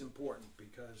this is important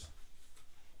because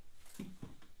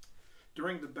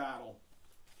during the battle,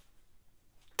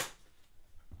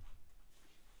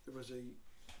 there was a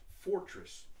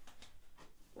fortress,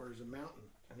 or there's a mountain,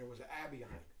 and there was an abbey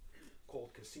on it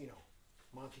called Cassino,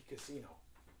 Monte Cassino.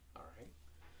 All right,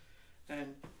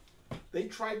 and they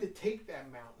tried to take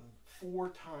that mountain 4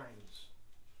 times.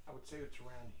 I would say it's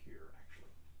around here,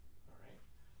 actually. All right,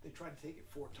 they tried to take it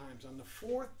 4 times. On the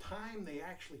 4th time, they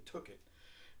actually took it.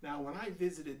 Now, when I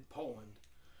visited Poland,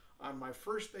 on my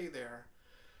first day there,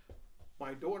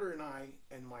 my daughter and I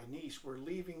and my niece were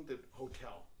leaving the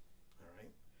hotel. All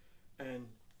right, and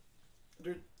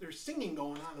there's singing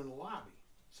going on in the lobby.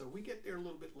 So we get there a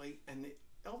little bit late, and the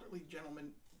elderly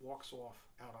gentleman walks off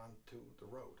out onto the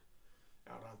road,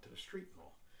 out onto the street and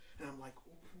all. And I'm like,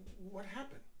 what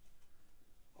happened?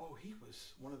 Oh, he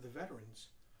was one of the veterans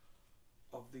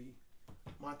of the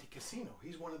Monte Cassino.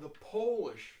 He's one of the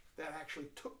Polish that actually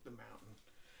took the mountain.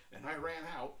 And I ran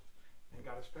out and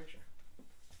got his picture.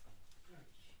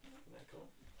 Isn't that cool?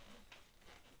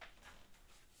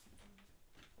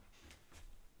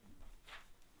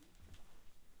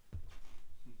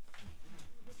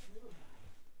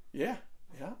 Yeah,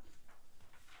 yeah.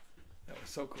 That was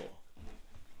so cool.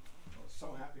 I was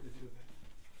so happy to do that.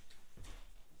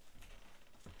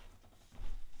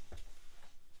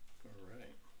 All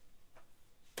right.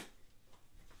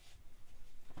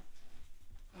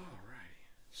 All right.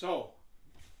 So,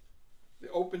 the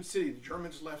open city, the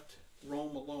Germans left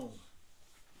Rome alone.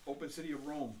 Open city of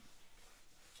Rome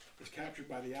was captured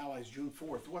by the Allies June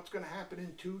 4th. What's going to happen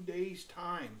in 2 days'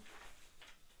 time?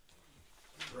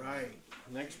 Right.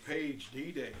 Next page,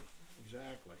 D-Day.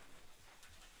 Exactly.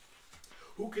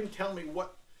 Who can tell me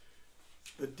what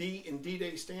the D in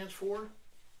D-Day stands for?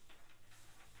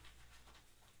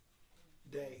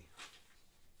 Day.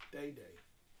 Day.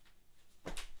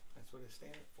 That's what it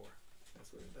stands for.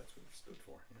 That's what it stood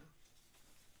for.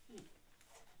 Yeah.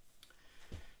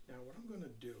 Now what I'm going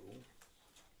to do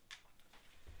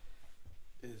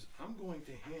is I'm going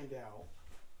to hand out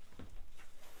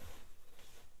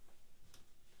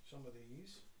some of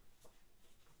these.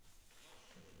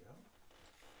 There we go.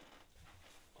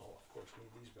 I'll of course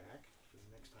need these back for the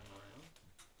next time around.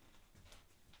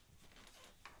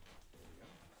 There we go.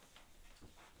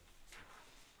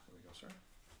 sir.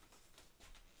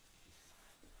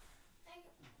 Thank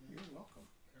you. You're welcome.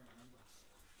 There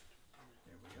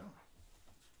we go.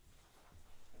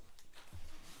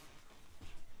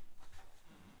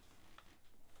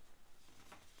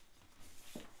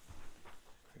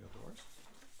 There you go, Doris.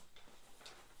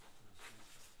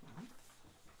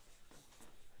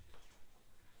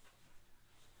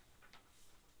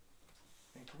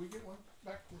 And can we get one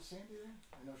back to Sandy there?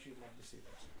 I know she'd love to see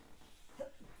those.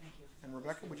 Thank you. And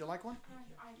Rebecca, would you like one?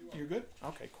 You're good?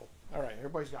 Okay, cool. All right,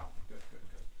 everybody's got one. Good, good,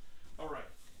 good. All right.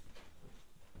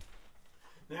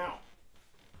 Now,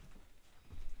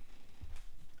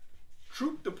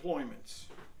 troop deployments.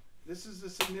 This is the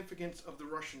significance of the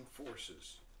Russian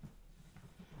forces.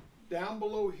 Down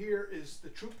below here is the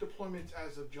troop deployments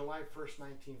as of July 1st,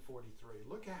 1943.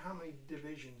 Look at how many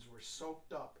divisions were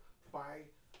soaked up by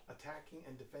attacking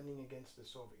and defending against the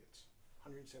Soviets.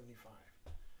 175.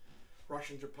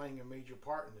 Russians are playing a major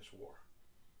part in this war,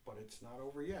 but it's not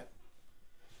over yet.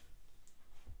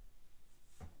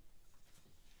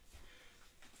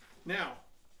 Now,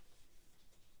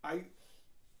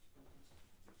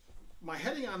 my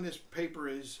heading on this paper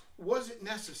is, was it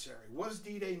necessary? Was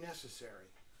D-Day necessary?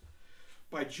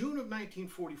 By June of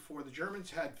 1944, the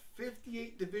Germans had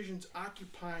 58 divisions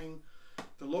occupying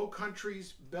the Low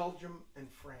Countries, Belgium,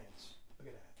 and France. Look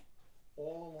at that.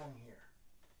 All along here.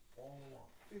 All along.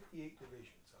 58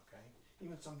 divisions, okay?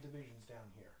 Even some divisions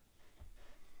down here.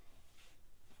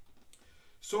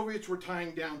 Soviets were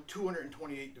tying down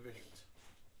 228 divisions.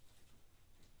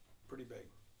 Pretty big.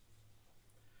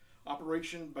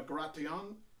 Operation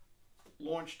Bagration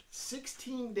launched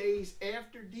 16 days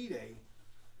after D-Day.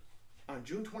 On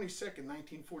June 22nd,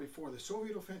 1944, the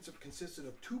Soviet offensive consisted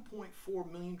of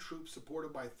 2.4 million troops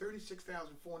supported by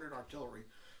 36,400 artillery,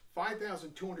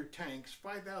 5,200 tanks,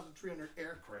 5,300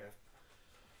 aircraft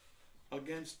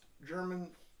against German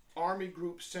Army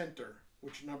Group Center,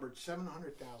 which numbered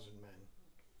 700,000 men,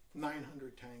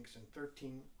 900 tanks, and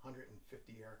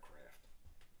 1,350 aircraft.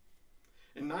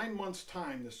 In 9 months'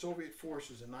 time, the Soviet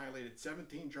forces annihilated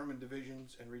 17 German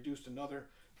divisions and reduced another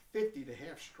 50 to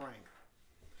half strength.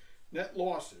 Net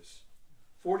losses,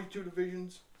 42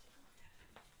 divisions.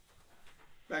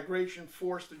 Bagration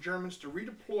forced the Germans to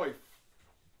redeploy.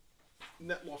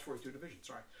 Net loss 42 divisions,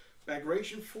 sorry.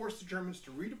 Bagration forced the Germans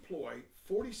to redeploy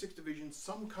 46 divisions,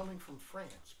 some coming from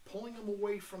France, pulling them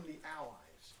away from the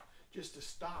Allies, just to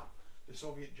stop the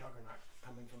Soviet juggernaut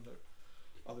coming from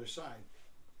the other side.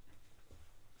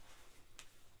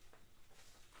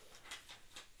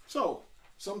 So,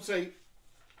 some say,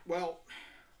 well,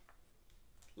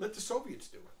 let the Soviets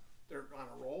do it. They're on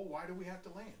a roll. Why do we have to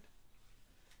land?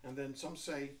 And then some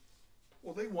say,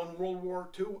 well, they won World War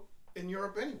II in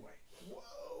Europe anyway.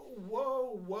 Whoa,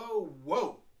 whoa, whoa,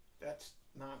 whoa. That's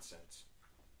nonsense.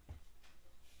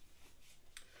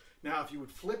 Now, if you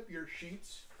would flip your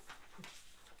sheets.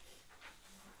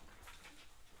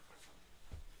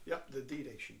 Yep, the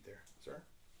D-Day sheet there, sir.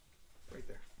 Right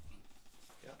there.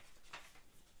 Yep.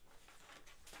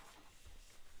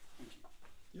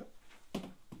 Yep.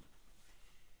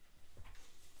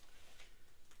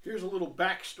 Here's a little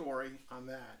backstory on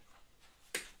that.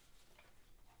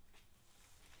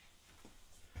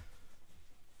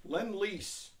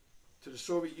 Lend-Lease to the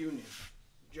Soviet Union.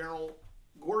 General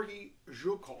Georgy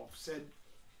Zhukov said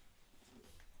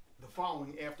the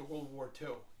following after World War II.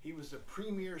 He was the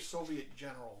premier Soviet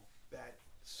general that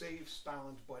saved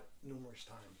Stalin's butt numerous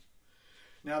times.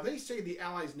 Now, they say the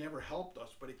Allies never helped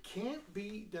us, but it can't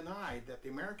be denied that the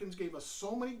Americans gave us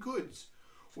so many goods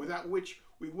without which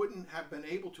we wouldn't have been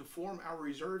able to form our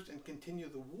reserves and continue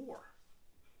the war.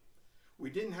 We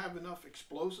didn't have enough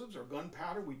explosives or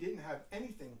gunpowder. We didn't have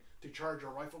anything to charge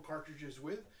our rifle cartridges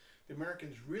with. The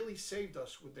Americans really saved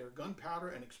us with their gunpowder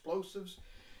and explosives.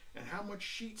 And how much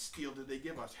sheet steel did they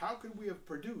give us? How could we have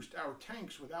produced our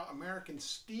tanks without American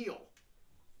steel?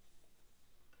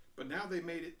 But now they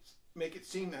make it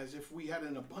seem as if we had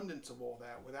an abundance of all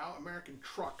that. Without American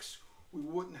trucks, we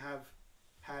wouldn't have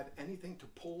had anything to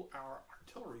pull our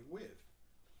artillery with.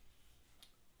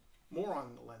 More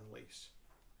on the Lend-Lease.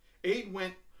 Aid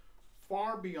went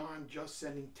far beyond just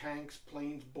sending tanks,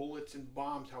 planes, bullets, and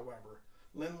bombs, however.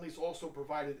 Lend-Lease also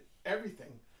provided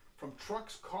everything from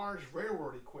trucks, cars,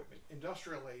 railroad equipment,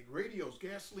 industrial aid, radios,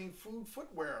 gasoline, food,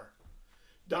 footwear.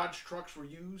 Dodge trucks were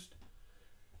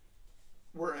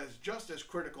just as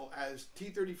critical as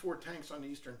T-34 tanks on the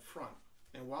Eastern Front.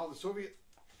 And while the Soviet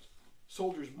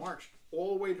soldiers marched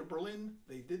all the way to Berlin,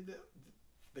 they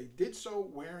did so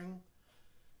wearing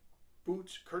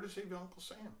boots courtesy of Uncle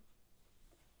Sam.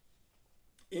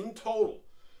 In total,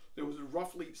 there was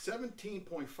roughly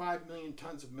 17.5 million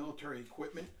tons of military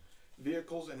equipment,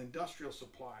 vehicles, and industrial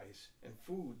supplies and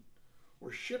food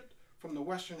were shipped from the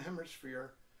Western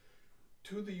Hemisphere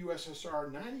to the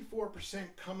USSR,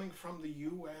 94% coming from the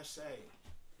USA.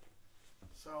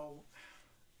 So,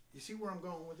 you see where I'm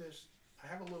going with this? I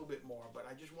have a little bit more, but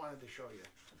I just wanted to show you.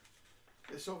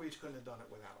 The Soviets couldn't have done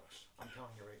it without us. I'm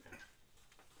telling you right now.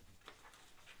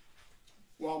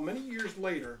 While many years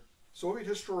later, Soviet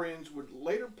historians would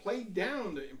later play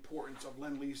down the importance of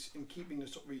Lend-Lease in keeping the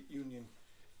Soviet Union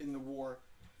in the war,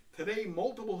 today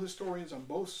multiple historians on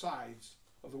both sides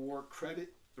of the war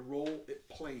credit the role it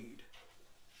played.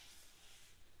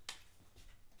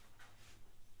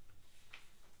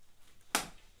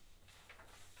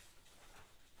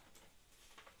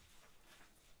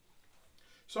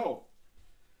 So,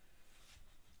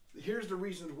 here's the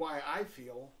reasons why I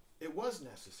feel it was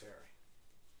necessary.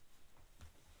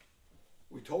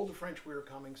 We told the French we were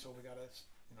coming, so we gotta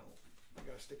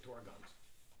stick to our guns.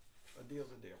 A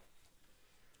deal's a deal.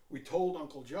 We told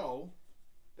Uncle Joe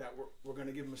that we're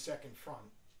gonna give him a second front,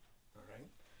 all right?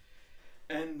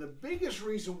 And the biggest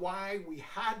reason why we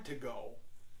had to go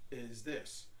is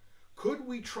this. Could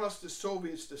we trust the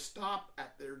Soviets to stop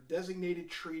at their designated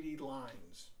treaty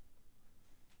lines?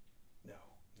 No.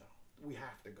 We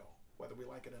have to go. Whether we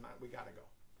like it or not, we gotta go.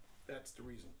 That's the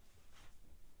reason.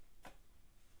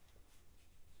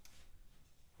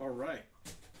 All right.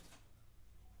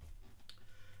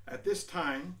 At this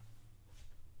time,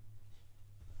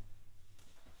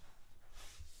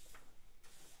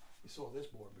 you saw this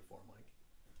board before, Mike.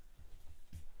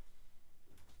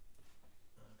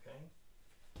 Okay.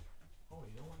 Oh,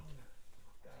 you know what? I'm gonna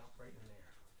put that up right in there.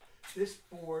 This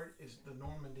board is the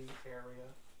Normandy area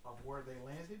of where they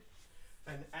landed.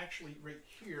 And actually right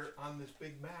here on this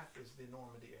big map is the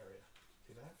Normandy area.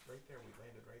 See that? Right there, we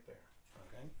landed right there.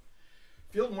 Okay.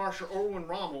 Field Marshal Erwin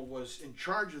Rommel was in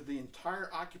charge of the entire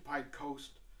occupied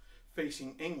coast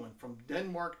facing England. From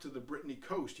Denmark to the Brittany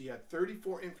coast, he had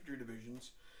 34 infantry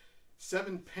divisions,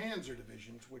 7 panzer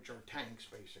divisions, which are tanks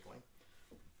basically,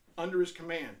 under his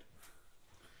command.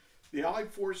 The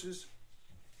Allied forces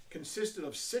consisted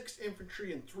of 6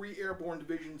 infantry and 3 airborne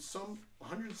divisions. Some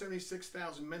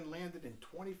 176,000 men landed in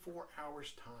 24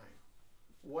 hours' time.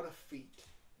 What a feat.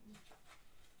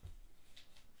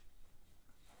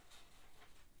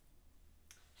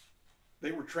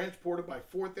 They were transported by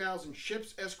 4,000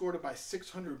 ships, escorted by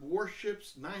 600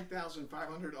 warships,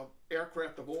 9,500 of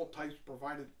aircraft of all types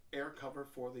provided air cover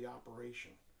for the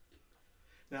operation.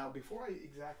 Now, before I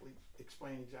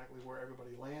explain exactly where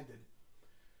everybody landed,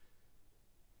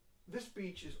 this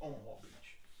beach is Omaha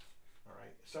Beach, all right?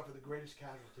 It suffered the greatest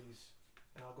casualties,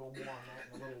 and I'll go more on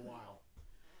that in a little while.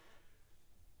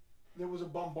 There was a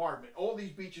bombardment. All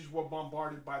these beaches were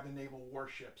bombarded by the naval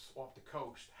warships off the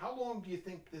coast. How long do you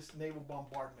think this naval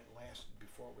bombardment lasted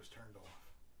before it was turned off?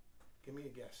 Give me a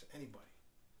guess. Anybody?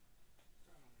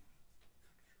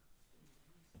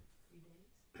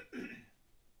 3 days?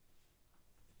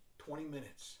 20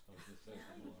 minutes.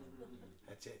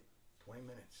 That's it. 20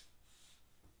 minutes.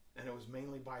 And it was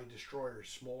mainly by destroyers,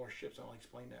 smaller ships. I'll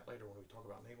explain that later when we talk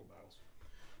about naval battles.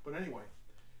 But anyway,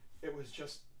 it was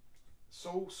just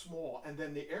so small. And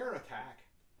then the air attack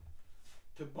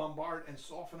to bombard and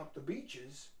soften up the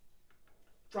beaches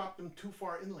dropped them too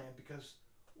far inland, because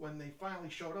when they finally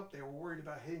showed up, they were worried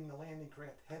about hitting the landing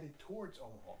craft headed towards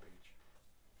Omaha Beach.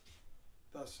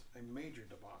 Thus, a major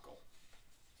debacle.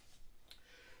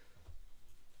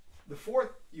 The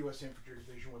 4th U.S. Infantry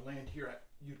Division would land here at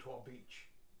Utah Beach,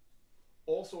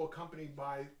 also accompanied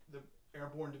by the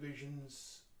airborne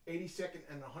divisions. 82nd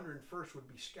and 101st would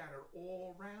be scattered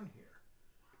all around here.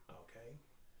 Okay,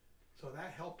 so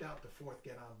that helped out the 4th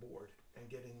get on board and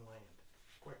get inland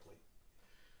quickly.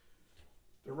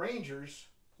 The Rangers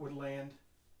would land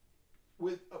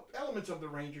with elements of the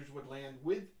Rangers would land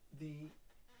with the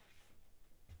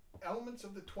elements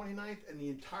of the 29th, and the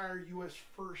entire U.S.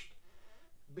 1st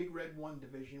Big Red 1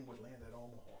 Division would land at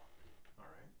Omaha. All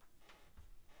right.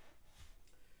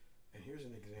 And here's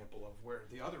an example of where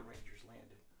the other Rangers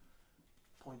landed.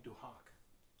 Point du Hoc.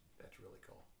 That's really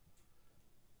cool.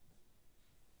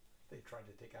 They tried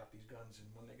to take out these guns, and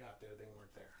when they got there, they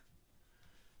weren't there.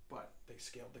 But they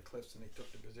scaled the cliffs and they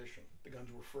took the position. The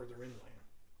guns were further inland.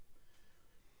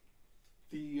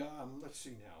 The, let's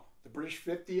see now. The British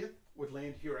 50th would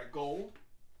land here at Gold.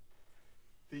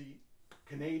 The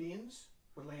Canadians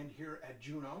would land here at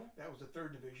Juneau. That was the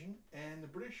 3rd Division. And the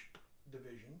British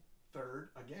Division, 3rd,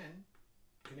 again,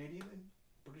 Canadian and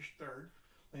British 3rd,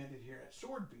 landed here at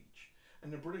Sword Beach.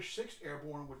 And the British 6th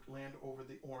Airborne would land over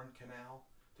the Oran Canal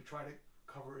to try to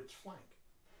cover its flank.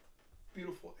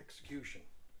 Beautiful execution.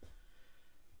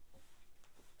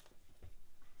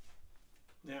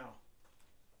 Now,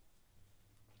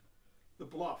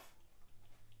 bluff.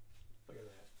 Look at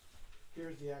that.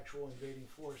 Here's the actual invading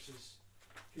forces.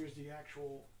 Here's the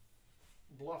actual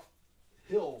bluff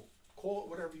hill, call it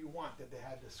whatever you want, that they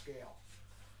had to scale.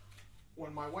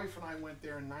 When my wife and I went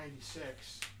there in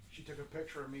 '96, she took a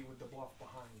picture of me with the bluff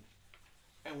behind.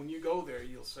 And when you go there,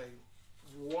 you'll say,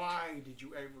 why did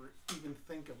you ever even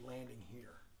think of landing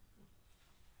here?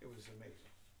 It was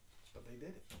amazing. But they did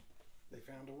it. They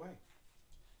found a way.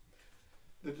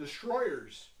 The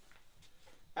destroyers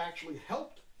actually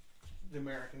helped the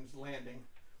Americans landing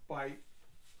by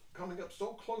coming up so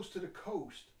close to the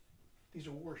coast. These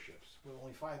are warships with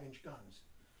only 5-inch guns,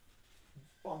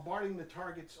 bombarding the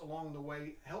targets along the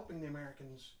way, helping the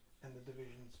Americans and the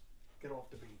divisions get off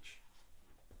the beach.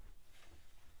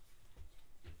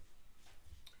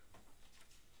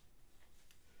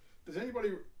 Does anybody,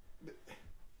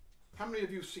 how many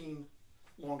of you have seen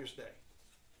Longest Day?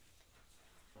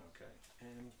 Okay,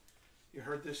 and you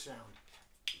heard this sound,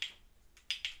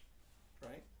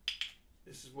 right?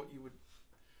 This is what you would,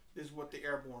 this is what the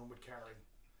airborne would carry.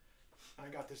 I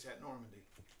got this at Normandy.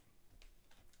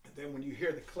 And then when you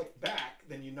hear the click back,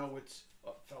 then you know it's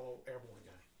a fellow airborne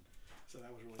guy. So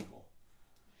that was really cool.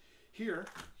 Here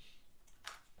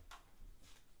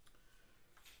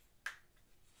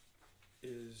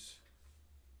is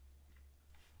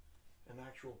an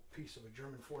actual piece of a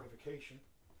German fortification.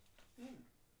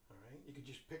 All right, you could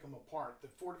just pick them apart. The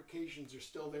fortifications are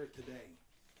still there today.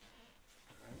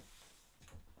 All right,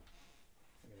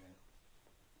 look at that.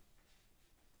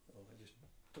 Oh, I just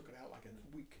took it out like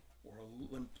a weak or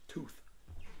a limp tooth.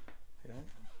 You know?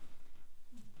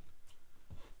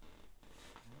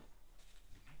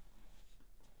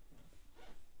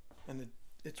 And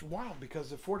it's wild because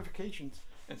the fortifications.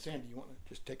 And Sandy, you want to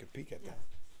just take a peek at that?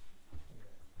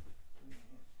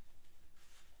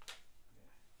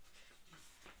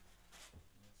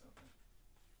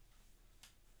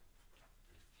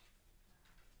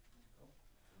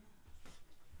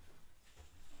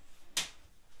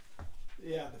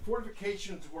 Yeah, the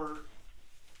fortifications were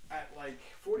at like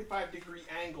 45-degree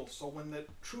angles, so when the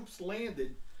troops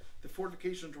landed, the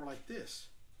fortifications were like this,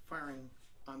 firing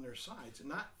on their sides and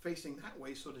not facing that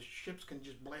way so the ships can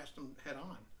just blast them head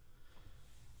on.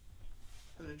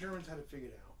 And the Germans had it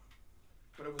figured out.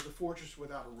 But it was a fortress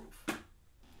without a roof.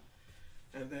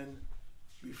 And then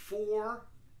before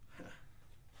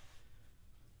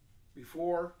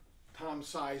Tom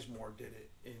Sizemore did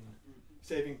it in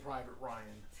Saving Private Ryan,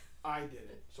 I did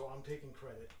it, so I'm taking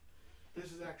credit. This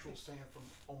is actual sand from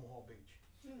Omaha Beach.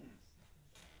 Isn't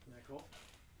that cool?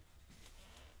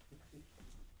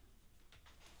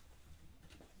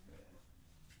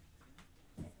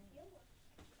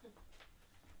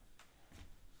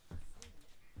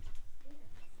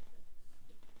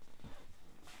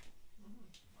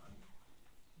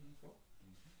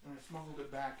 And I smuggled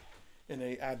it back in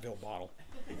a Advil bottle.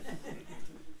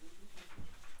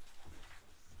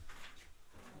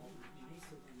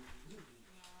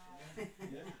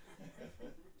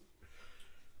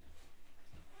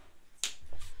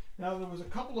 Now there was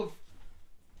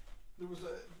a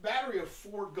battery of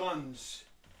 4 guns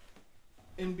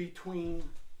in between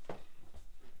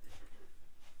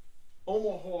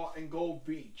Omaha and Gold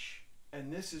Beach,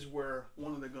 and this is where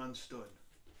one of the guns stood.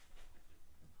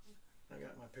 I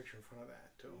got my picture in front of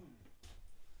that too.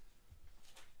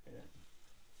 Yeah.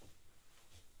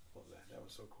 Love that. That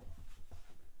was so cool.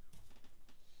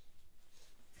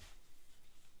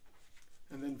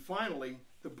 And then finally,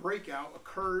 the breakout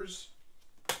occurs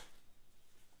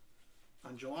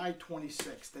on July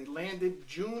 26th. They landed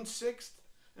June 6th,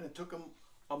 and it took them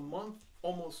a month,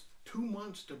 almost 2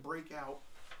 months to break out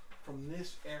from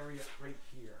this area right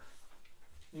here.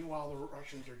 Meanwhile, the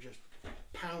Russians are just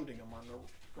pounding them on the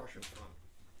Russian front.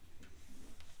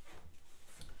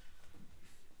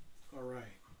 All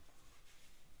right.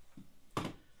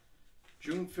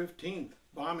 June 15th,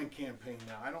 bombing campaign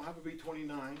now. I don't have a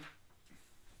B-29,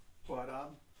 but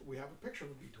we have a picture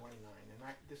of a B-29.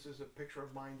 And this is a picture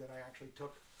of mine that I actually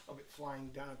took of it flying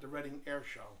down at the Reading Air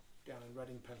Show down in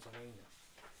Reading, Pennsylvania.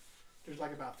 There's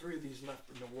like about 3 of these left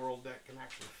in the world that can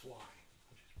actually fly,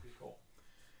 which is pretty cool.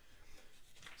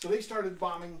 So they started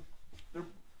bombing. They're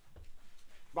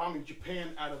bombing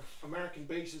Japan out of American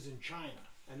bases in China.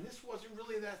 And this wasn't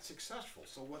really that successful.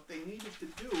 So what they needed to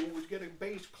do was get a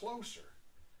base closer.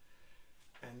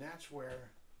 And that's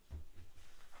where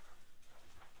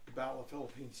the Battle of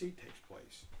Philippine Sea takes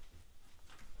place.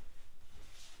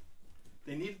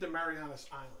 They needed the Marianas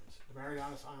Islands. The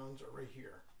Marianas Islands are right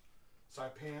here.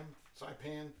 Saipan,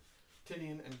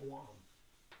 Tinian, and Guam,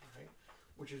 right?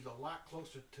 Which is a lot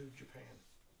closer to Japan.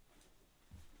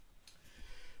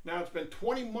 Now, it's been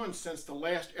 20 months since the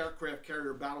last aircraft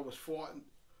carrier battle was fought.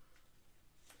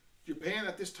 Japan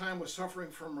at this time was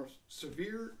suffering from a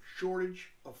severe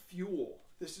shortage of fuel.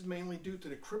 This is mainly due to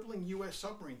the crippling U.S.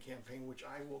 submarine campaign, which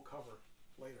I will cover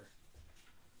later.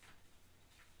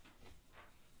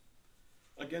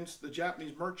 Against the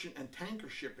Japanese merchant and tanker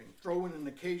shipping, throw in an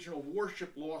occasional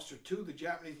warship loss or two, the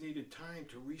Japanese needed time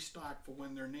to restock for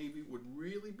when their navy would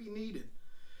really be needed.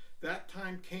 That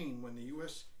time came when the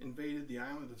U.S. invaded the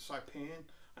island of Saipan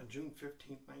on June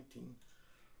 15,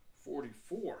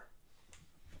 1944.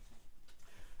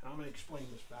 And I'm going to explain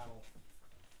this battle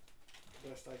the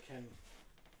best I can.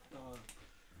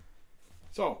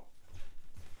 So,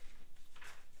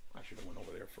 I should have went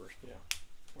over there first, yeah.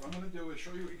 What I'm going to do is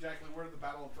show you exactly where the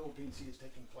Battle of the Philippine Sea is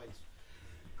taking place.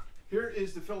 Here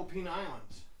is the Philippine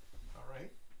Islands, all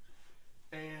right?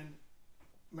 And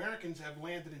Americans have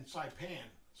landed in Saipan.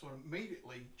 So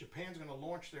immediately, Japan's going to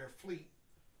launch their fleet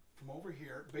from over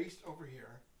here, based over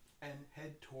here, and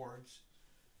head towards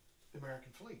the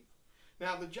American fleet.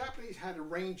 Now, the Japanese had a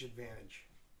range advantage.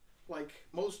 Like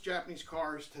most Japanese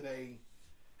cars today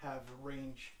have a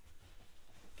range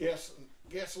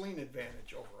gasoline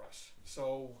advantage over us.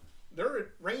 So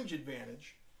their range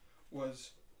advantage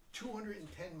was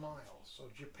 210 miles. So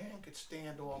Japan could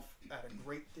stand off at a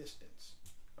great distance,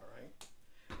 all right,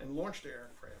 and launch their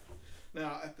aircraft.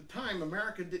 Now, at the time,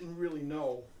 America didn't really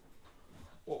know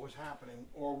what was happening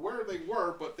or where they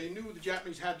were, but they knew the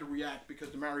Japanese had to react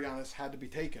because the Marianas had to be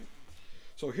taken.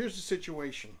 So here's the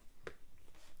situation.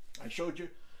 I showed you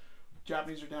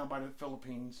Japanese are down by the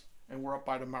Philippines and we're up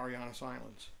by the Marianas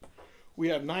Islands. We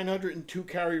have 902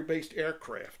 carrier-based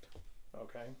aircraft,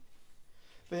 okay?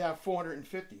 They have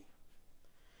 450.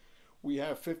 We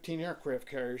have 15 aircraft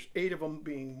carriers, 8 of them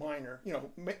being minor,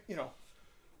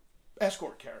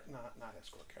 escort carriers, not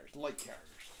escort carriers, light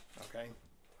carriers, okay?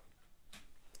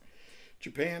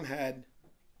 Japan had,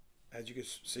 as you can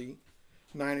see,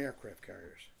 9 aircraft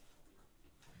carriers.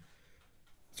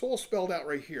 It's all spelled out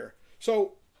right here.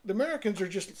 So the Americans are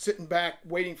just sitting back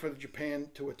waiting for the Japan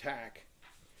to attack.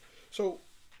 So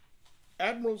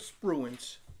Admiral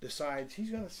Spruance decides he's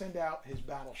going to send out his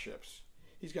battleships.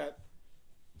 He's got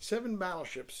 7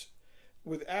 battleships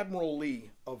with Admiral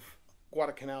Lee of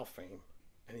Guadalcanal fame.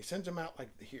 And he sends them out like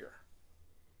here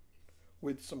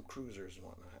with some cruisers and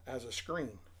whatnot as a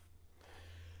screen.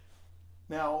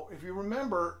 Now, if you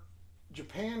remember,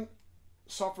 Japan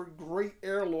suffered great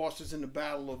air losses in the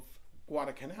Battle of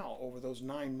Guadalcanal over those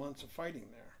 9 months of fighting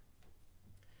there.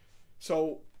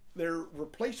 So their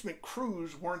replacement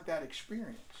crews weren't that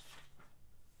experienced.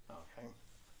 Okay.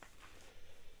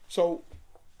 So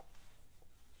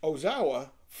Ozawa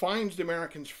finds the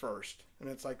Americans first, and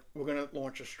it's like, we're going to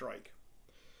launch a strike.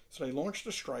 So they launched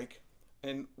a strike,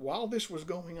 and while this was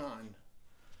going on,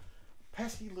 a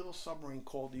pesky little submarine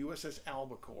called the USS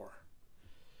Albacore.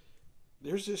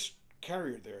 There's this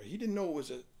carrier there. He didn't know it was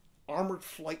an armored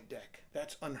flight deck.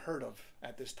 That's unheard of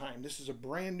at this time. This is a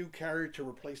brand new carrier to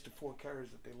replace the 4 carriers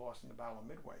that they lost in the Battle of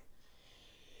Midway.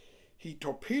 He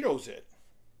torpedoes it.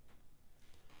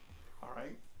 All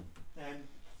right. And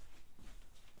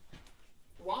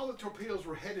while the torpedoes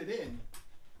were headed in,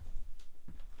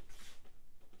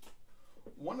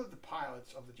 one of the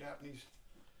pilots of the Japanese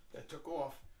that took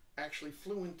off actually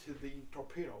flew into the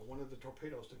torpedo, one of the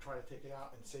torpedoes, to try to take it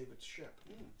out and save its ship,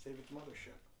 save its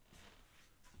mothership.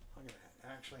 Look at that. It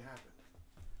actually happened.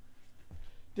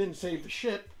 Didn't save the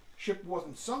ship. Ship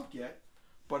wasn't sunk yet,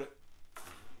 but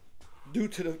due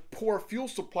to the poor fuel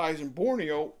supplies in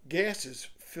Borneo, gases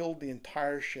filled the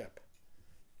entire ship,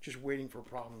 just waiting for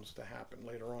problems to happen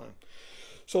later on.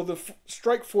 So the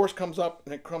strike force comes up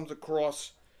and it comes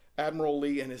across Admiral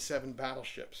Lee and his 7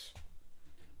 battleships.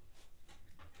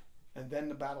 And then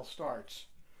the battle starts.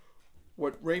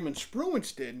 What Raymond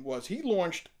Spruance did was he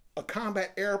launched a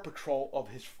combat air patrol of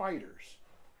his fighters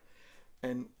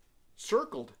and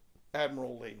circled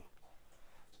Admiral Lee,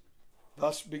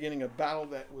 thus beginning a battle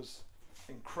that was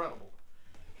incredible.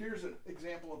 Here's an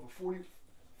example of a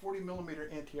 40 millimeter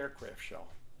anti-aircraft shell.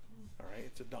 All right,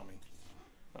 it's a dummy.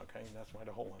 Okay, that's why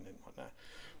the hole in it and whatnot.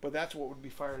 But that's what would be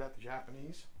fired at the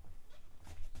Japanese.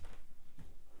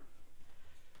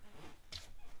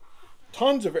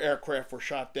 Tons of aircraft were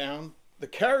shot down. The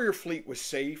carrier fleet was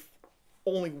safe.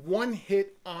 Only 1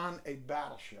 hit on a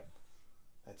battleship.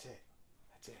 That's it.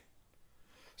 That's it.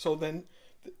 So then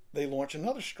they launch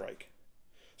another strike.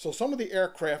 So some of the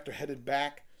aircraft are headed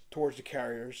back towards the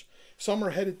carriers. Some are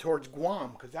headed towards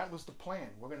Guam because that was the plan.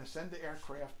 We're going to send the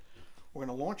aircraft. We're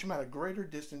going to launch them at a greater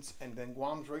distance, and then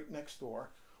Guam's right next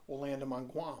door. We'll land them on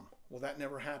Guam. Well, that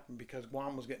never happened because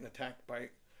Guam was getting attacked by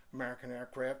American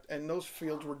aircraft, and those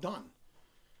fields were done.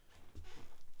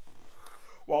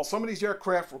 While some of these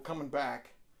aircraft were coming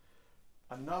back,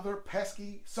 another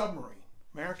pesky submarine,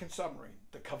 American submarine,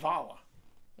 the Kavala,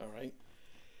 all right,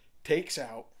 takes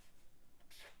out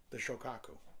the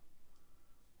Shokaku,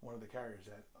 one of the carriers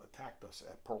that attacked us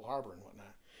at Pearl Harbor and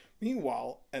whatnot.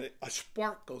 Meanwhile, a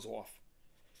spark goes off,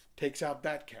 takes out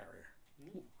that carrier.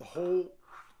 The whole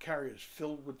carrier is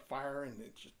filled with fire, and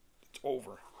it's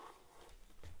over.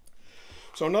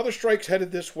 So another strike's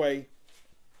headed this way,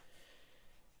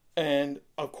 and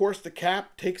of course the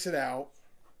Cap takes it out.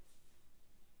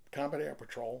 Combat Air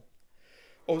Patrol.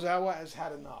 Ozawa has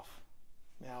had enough.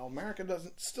 Now America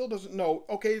still doesn't know.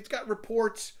 Okay, it's got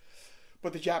reports,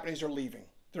 but the Japanese are leaving.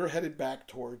 They're headed back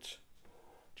towards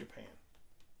Japan.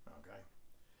 Okay,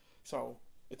 so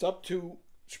it's up to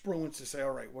Spruance to say,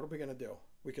 all right, what are we going to do?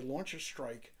 We can launch a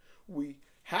strike. We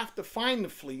have to find the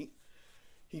fleet.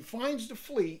 He finds the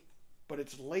fleet, but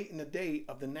it's late in the day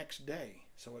of the next day.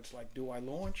 So it's like, do I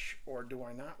launch or do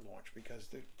I not launch? Because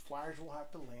the flyers will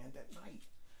have to land at night.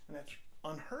 And that's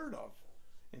unheard of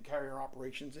in carrier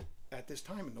operations at this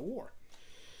time in the war.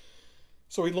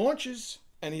 So he launches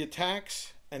and he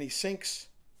attacks and he sinks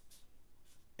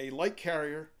a light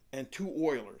carrier and 2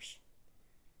 oilers.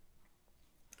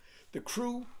 The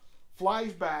crew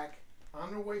flies back. On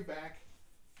their way back,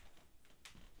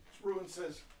 Spruance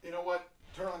says, you know what?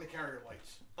 Turn on the carrier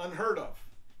lights. Unheard of.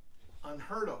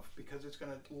 Unheard of, because it's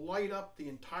going to light up the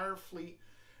entire fleet.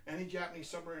 Any Japanese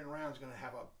submarine around is going to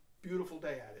have a beautiful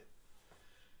day at it.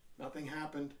 Nothing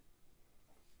happened.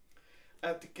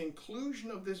 At the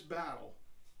conclusion of this battle,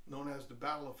 known as the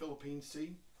Battle of Philippine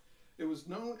Sea, it was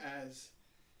known as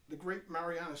the Great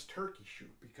Marianas Turkey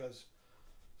Shoot because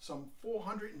some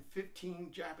 415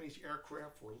 Japanese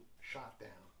aircraft were shot down.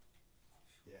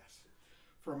 Yes.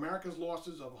 For America's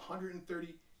losses of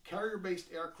 130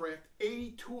 carrier-based aircraft,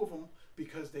 82 of them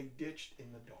because they ditched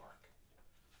in the dark.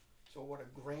 So what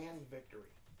a grand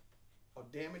victory.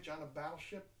 Of damage on a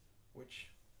battleship, which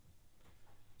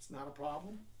is not a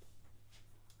problem,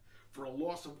 for a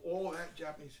loss of all of that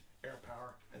Japanese air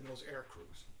power and those air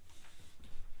crews.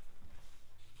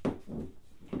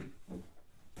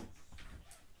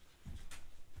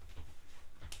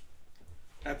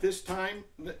 At this time,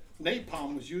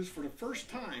 napalm was used for the first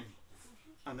time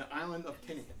on the island of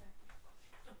Tinian.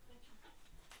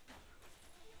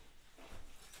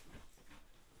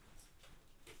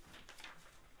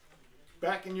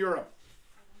 Back in Europe,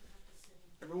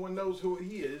 everyone knows who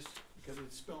he is because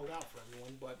it's spelled out for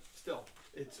everyone, but still,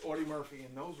 it's Audie Murphy,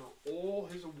 and those are all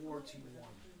his awards he won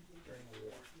during the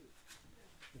war.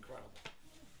 Incredible.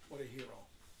 What a hero.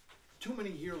 Too many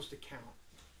heroes to count.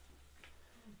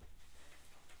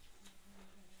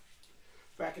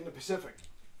 Back in the Pacific,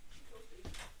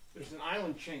 there's an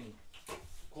island chain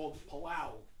called the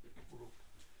Palau Group,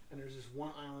 and there's this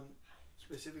one island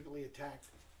specifically attacked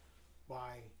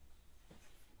by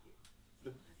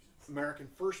the American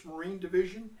 1st Marine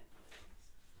Division,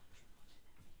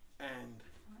 and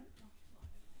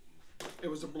it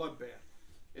was a bloodbath.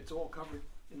 It's all covered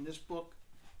in this book.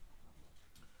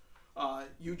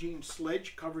 Eugene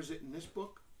Sledge covers it in this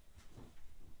book.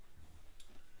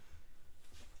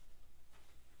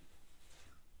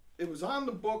 It was on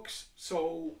the books,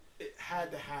 so it had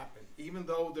to happen, even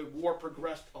though the war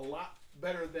progressed a lot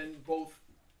better than both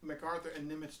MacArthur and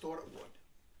Nimitz thought it would.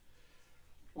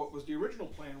 What was the original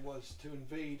plan was to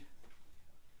invade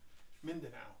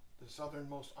Mindanao, the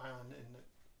southernmost island in the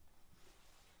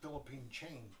Philippine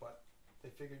chain, but they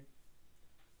figured,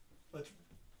 let's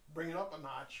bring it up a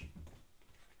notch.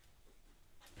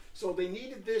 So they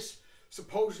needed this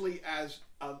supposedly as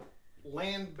a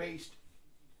land-based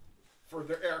for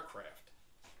their aircraft.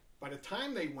 By the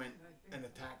time they went and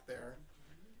attacked there,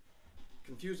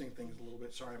 confusing things a little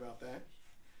bit, sorry about that,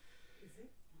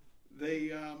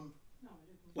 they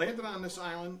landed on this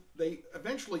island. They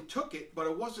eventually took it, but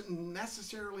it wasn't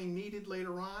necessarily needed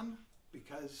later on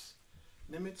because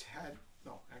Nimitz had,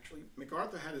 no, actually,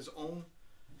 MacArthur had his own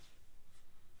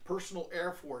personal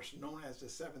air force known as the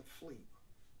 7th Fleet.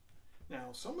 Now,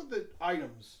 some of the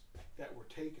items that were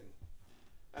taken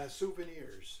as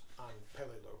souvenirs on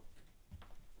Peleliu.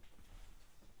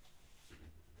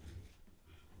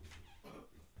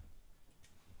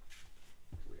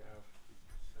 We have,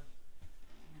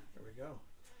 there we go.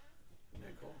 Isn't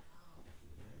that cool?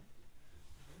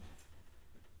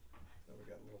 So we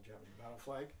got a little Japanese battle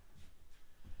flag.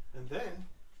 And then,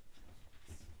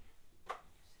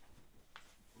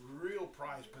 real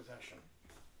prized possession.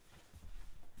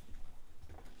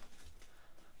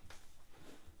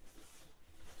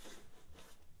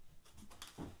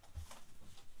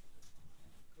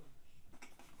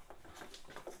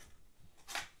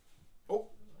 Oh,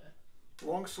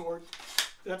 wrong sword.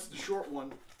 That's the short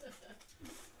one.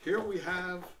 Here we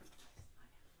have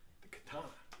the katana.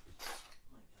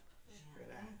 Look at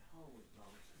that.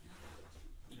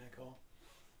 Isn't that cool?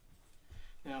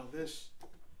 Now this,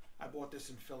 I bought this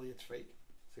in Philly. It's fake.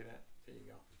 See that? There you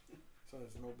go. So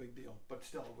it's no big deal. But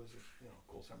still, it was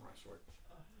a cool samurai sword.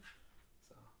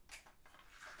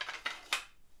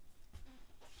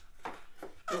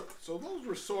 So those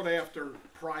were sought after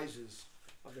prizes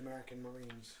of the American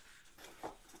Marines.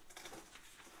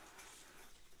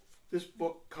 This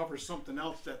book covers something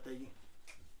else that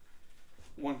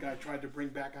one guy tried to bring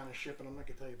back on a ship, and I'm not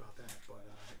going to tell you about that, but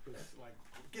it was like,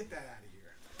 get that out of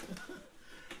here.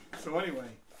 So anyway,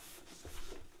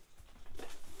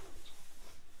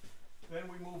 then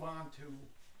we move on to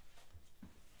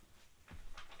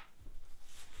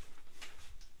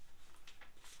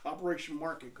Operation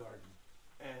Market Garden.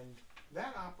 And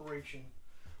that operation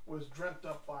was dreamt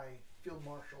up by Field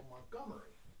Marshal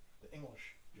Montgomery, the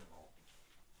English general.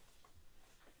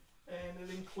 And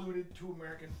it included 2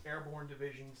 American airborne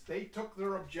divisions. They took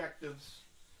their objectives.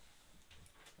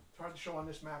 It's hard to show on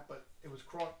this map, but it was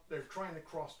they're trying to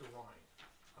cross the Rhine,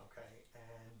 okay?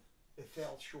 And it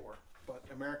failed short, but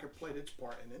America played its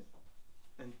part in it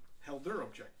and held their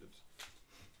objectives.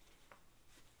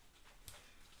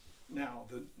 Now,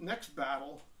 the next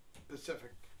battle,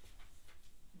 Pacific,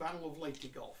 Battle of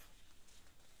Leyte Gulf.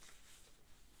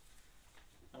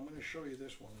 I'm going to show you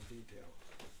this one in detail.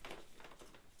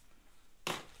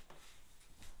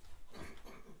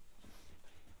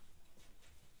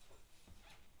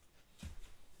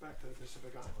 Back to the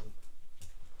Pacific island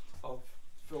of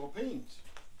Philippines.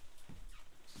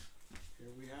 Here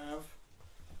we have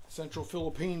Central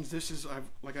Philippines. This is,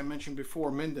 like I mentioned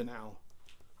before, Mindanao.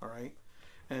 All right,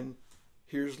 and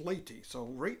here's Leyte. So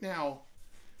right now,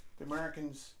 the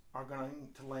Americans are going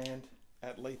to land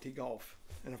at Leyte Gulf.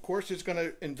 And of course, it's going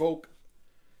to invoke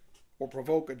or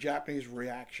provoke a Japanese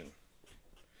reaction.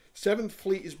 7th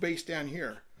Fleet is based down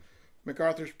here.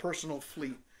 MacArthur's personal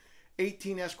fleet.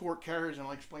 18 escort carriers, and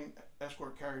I'll explain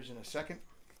escort carriers in a second.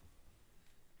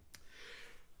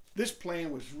 This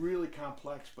plan was really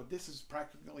complex, but this is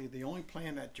practically the only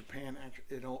plan that Japan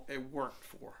actually it worked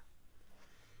for.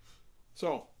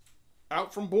 So,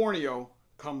 out from Borneo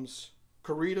comes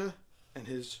Kurita and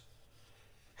his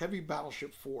heavy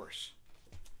battleship force.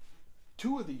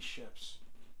 2 of these ships,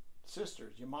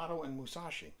 sisters, Yamato and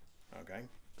Musashi. Okay,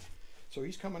 so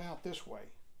he's coming out this way.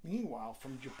 Meanwhile,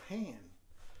 from Japan,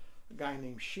 a guy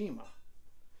named Shima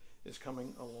is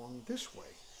coming along this way.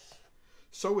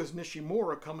 So is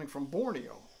Nishimura coming from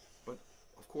Borneo, but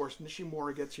of course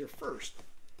Nishimura gets here first.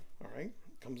 All right,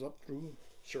 comes up through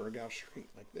Surigao Street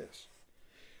like this,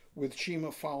 with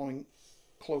Shima following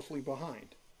closely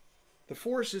behind. The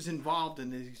force is involved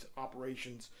in these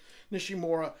operations.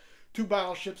 Nishimura, 2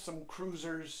 battleships, some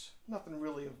cruisers, nothing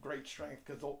really of great strength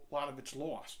because a lot of it's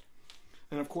lost.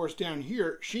 And of course down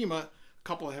here, Shima, a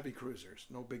couple of heavy cruisers,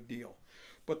 no big deal.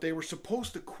 But they were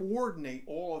supposed to coordinate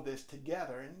all of this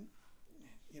together, and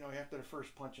after the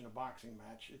first punch in a boxing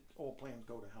match, all plans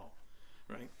go to hell,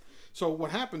 right? So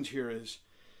what happens here is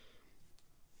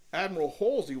Admiral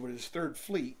Halsey with his 3rd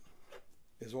Fleet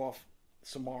is off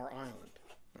Samar Island,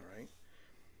 all right?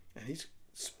 And he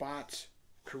spots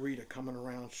Kurita coming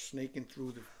around, snaking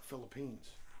through the Philippines,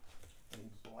 and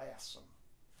he blasts them.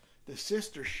 The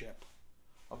sister ship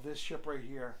of this ship right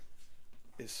here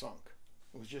is sunk.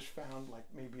 It was just found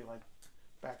maybe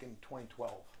back in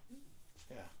 2012.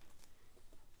 Yeah.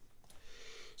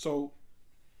 So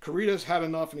Kurita's had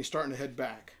enough and he's starting to head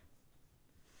back.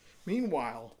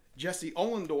 Meanwhile, Jesse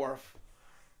Ohlendorf,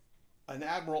 an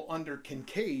admiral under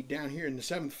Kincaid down here in the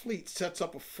 7th Fleet, sets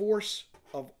up a force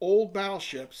of old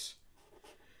battleships.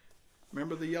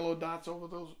 Remember the yellow dots over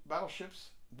those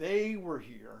battleships? They were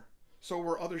here. So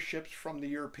were other ships from the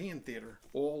European theater,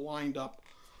 all lined up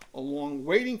along,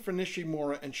 waiting for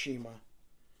Nishimura and Shima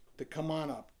to come on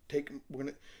up. We're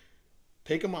gonna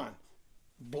take them on.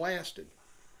 Blasted.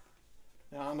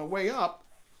 Now on the way up,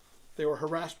 they were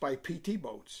harassed by PT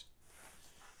boats.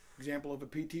 Example of a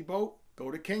PT boat,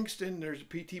 go to Kingston, there's a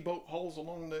PT boat hulls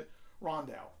along the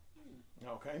Rondout.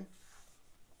 Okay?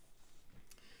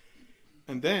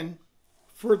 And then,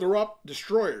 further up,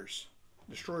 destroyer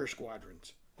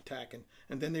squadrons attacking.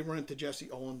 And then they run into Jesse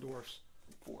Ohlendorf's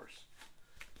force.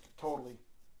 Totally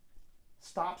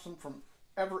stops them from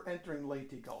ever entering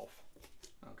Leyte Gulf.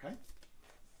 Okay?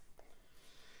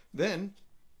 Then,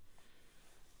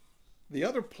 the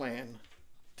other plan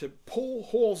to pull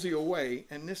Halsey away,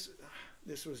 and this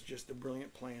was just a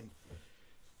brilliant plan.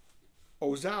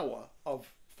 Ozawa of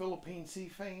Philippine Sea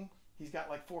fame, he's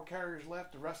got 4 carriers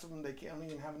left. The rest of them, they can't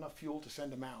even have enough fuel to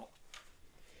send them out.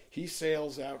 he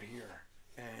sails out here,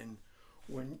 and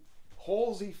when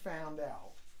Halsey found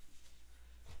out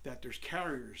that there's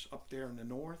carriers up there in the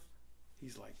north,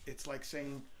 he's like, it's like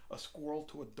saying a squirrel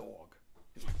to a dog.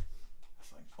 He's like,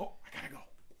 it's like, oh, I gotta go.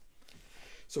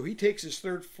 So he takes his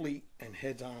third fleet and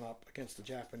heads on up against the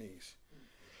Japanese,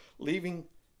 leaving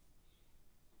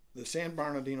the San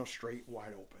Bernardino Strait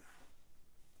wide open.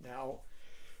 Now,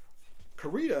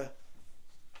 Kurita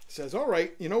says, all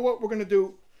right, you know what we're going to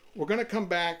do? We're going to come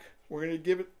back. We're going to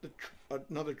give it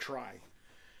another try.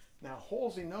 Now,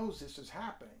 Halsey knows this is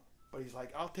happening, but he's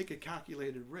like, I'll take a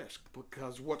calculated risk,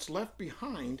 because what's left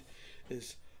behind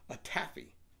is a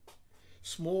taffy.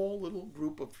 Small little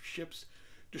group of ships,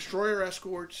 destroyer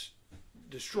escorts,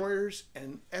 destroyers,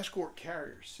 and escort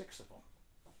carriers, 6 of them.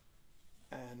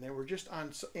 And they were just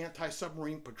on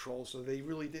anti-submarine patrol, so they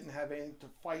really didn't have anything to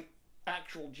fight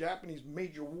actual Japanese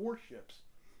major warships.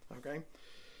 Okay?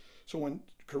 So when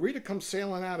Kurita comes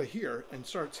sailing out of here and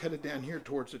starts headed down here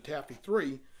towards the Taffy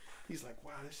 3, he's like,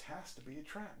 wow, this has to be a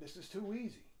trap. This is too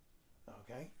easy.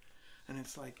 Okay? And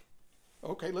it's like,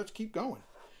 okay, let's keep going.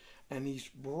 And these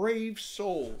brave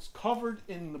souls, covered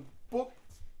in the book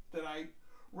that I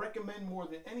recommend more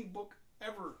than any book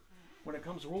ever when it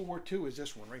comes to World War II, is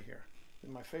this one right here.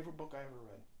 It's my favorite book I ever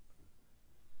read.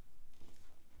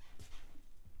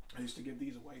 I used to give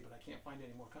these away, but I can't find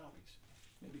any more copies.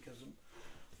 Maybe because I'm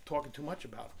talking too much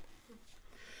about them.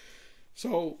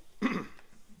 So,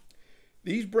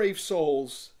 these brave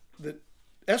souls, the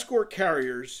escort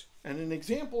carriers, and an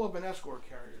example of an escort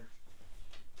carrier.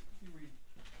 You read.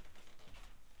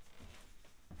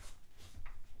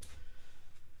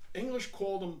 English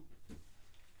called them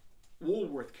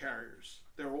Woolworth carriers.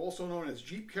 They were also known as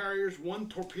jeep carriers, one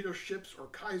torpedo ships, or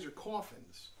Kaiser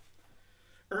coffins.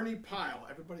 Ernie Pyle,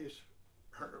 everybody has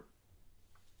heard,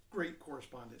 great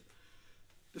correspondent,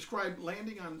 described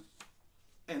landing on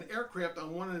an aircraft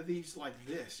on one of these like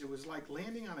this. It was like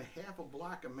landing on a half a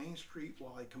block of Main Street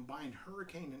while a combined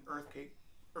hurricane and earthquake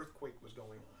was going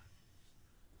on.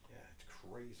 Yeah, it's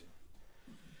crazy.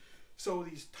 So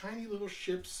these tiny little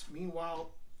ships,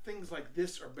 meanwhile, things like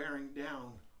this are bearing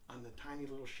down on the tiny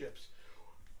little ships.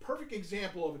 Perfect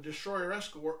example of a destroyer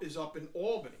escort is up in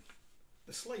Albany,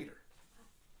 the Slater.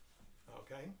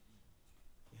 Okay?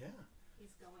 Yeah.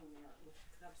 He's going there with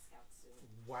Cub Scouts soon.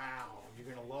 Wow, you're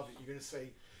going to love it. You're going to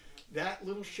say, that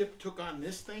little ship took on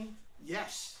this thing?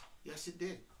 Yes. Yes, it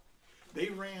did. They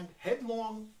ran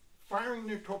headlong, firing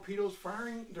their torpedoes,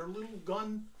 firing their little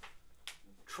gun,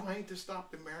 trying to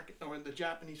stop the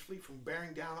Japanese fleet from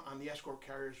bearing down on the escort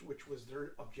carriers, which was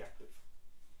their objective.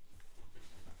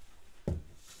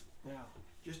 Now,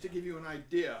 just to give you an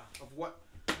idea of what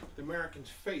the Americans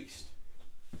faced,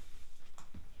 and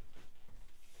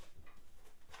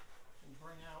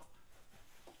bring out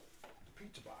the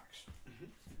pizza box.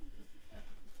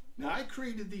 Now, I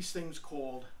created these things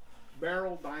called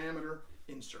barrel diameter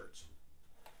inserts.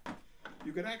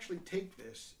 You could actually take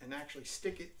this and actually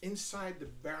stick it inside the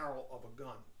barrel of a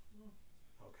gun.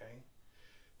 Okay?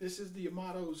 This is the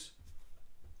Yamato's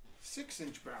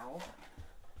 6-inch barrel.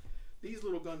 These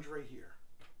little guns right here,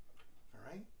 all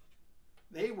right?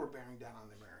 They were bearing down on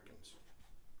the Americans.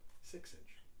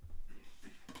 6-inch.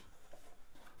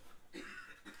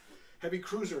 Heavy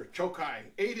cruiser,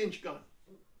 Chokai, 8-inch gun.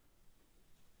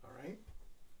 All right?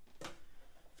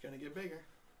 It's gonna get bigger.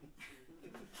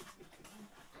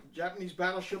 Japanese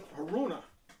battleship Haruna.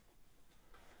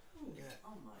 Yeah.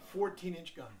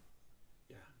 14-inch gun.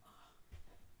 Yeah.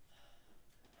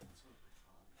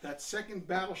 That second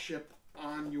battleship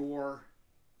on your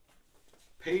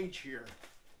page here,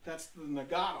 that's the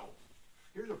Nagato.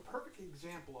 Here's a perfect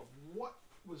example of what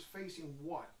was facing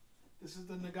what. This is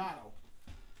the Nagato.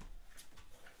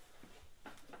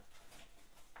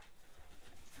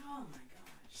 Oh my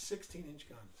gosh. 16-inch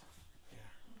guns.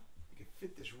 Yeah. You could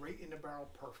fit this right in the barrel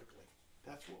perfectly.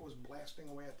 That's what was blasting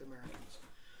away at the Americans.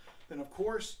 Then, of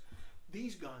course,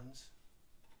 these guns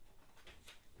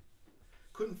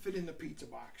couldn't fit in the pizza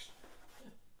box.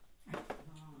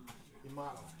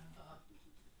 Yamato.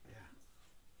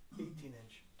 Yeah.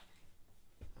 18-inch.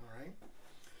 All right.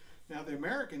 Now, the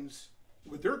Americans,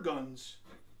 with their guns,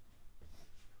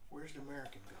 where's the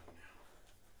American gun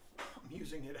now? I'm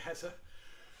using it as a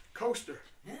coaster.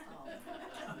 Oh,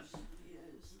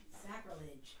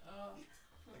 sacrilege.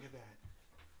 Look at that.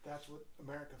 That's what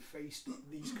America faced,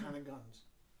 these kind of guns.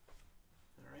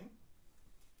 All right?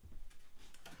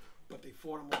 But they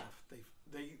fought them off.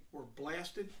 They were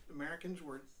blasted. Americans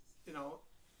were, you know,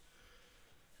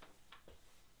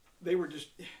 they were just,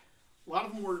 a lot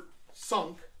of them were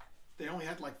sunk. They only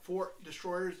had like 4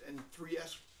 destroyers and 3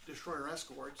 destroyer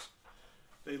escorts.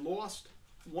 They lost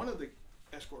one of the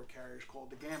escort carriers called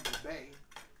the Gambier Bay.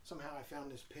 Somehow I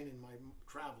found this pin in my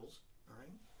travels. All right,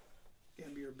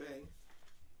 Gambier Bay.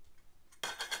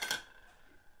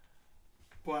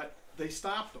 But they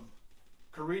stopped them.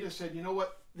 Carita said, you know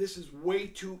what? This is way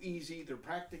too easy. They're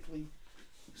practically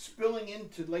spilling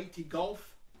into Leyte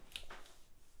Gulf.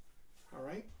 All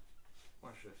right?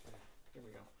 Watch this. Here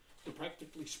we go. They're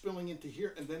practically spilling into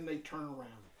here, and then they turn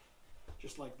around.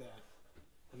 Just like that.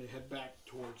 And they head back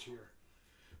towards here.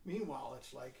 Meanwhile,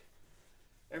 it's like,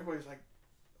 everybody's like,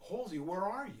 Halsey, where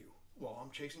are you? Well,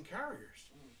 I'm chasing carriers.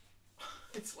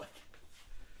 It's like,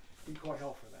 he caught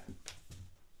hell for that.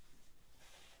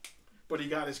 But he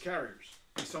got his carriers.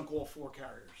 He sunk all 4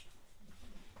 carriers.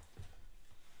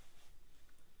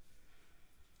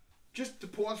 Just to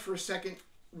pause for a second,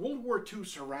 World War II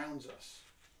surrounds us,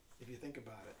 if you think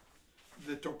about it.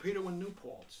 The torpedo in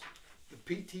Newports, the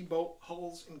PT boat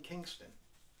hulls in Kingston,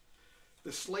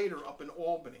 the Slater up in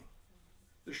Albany,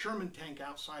 the Sherman tank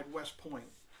outside West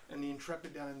Point, and the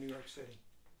Intrepid down in New York City.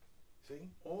 See?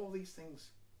 All these things,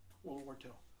 World War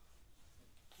II.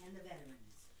 And the veterans.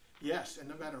 Yes, and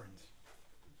the veterans.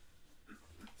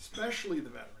 Especially the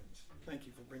veterans. Thank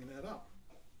you for bringing that up.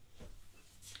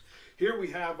 Here we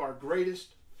have our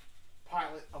greatest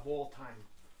pilot of all time,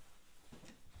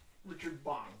 Richard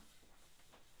Bong.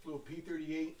 Flew a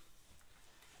P-38.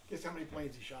 Guess how many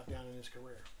planes he shot down in his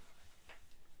career?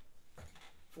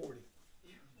 40.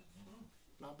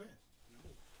 Not bad.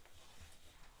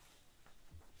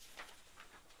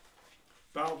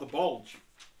 Battle of the Bulge.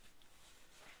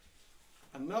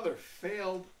 Another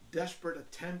failed, desperate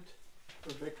attempt for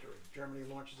victory. Germany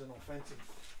launches an offensive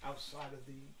outside of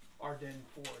the Ardennes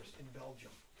forest in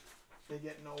Belgium. They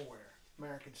get nowhere.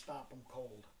 Americans stop them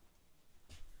cold.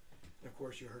 And of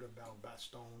course, you heard about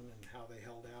Bastogne and how they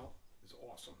held out. It's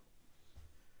awesome.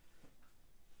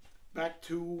 Back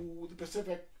to the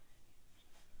Pacific,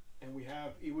 and we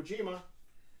have Iwo Jima.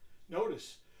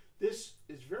 Notice, this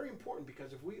is very important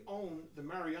because if we own the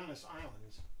Marianas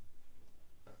Islands,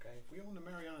 okay, if we own the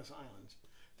Marianas Islands,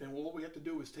 then what we have to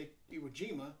do is take Iwo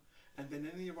Jima, and then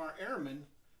any of our airmen,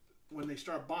 when they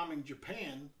start bombing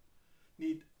Japan,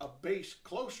 need a base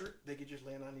closer, they could just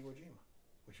land on Iwo Jima,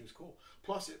 which was cool.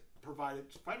 Plus, it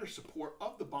provided fighter support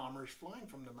of the bombers flying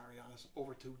from the Marianas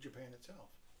over to Japan itself.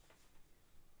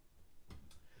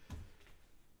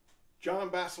 John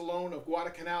Basilone of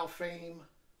Guadalcanal fame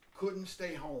couldn't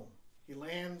stay home. He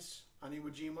lands on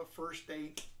Iwo Jima, first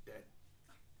day, dead.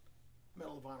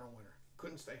 Medal of Honor winner.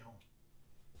 Couldn't stay home.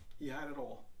 He had it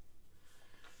all.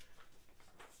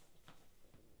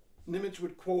 Nimitz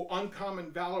would quote,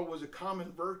 uncommon valor was a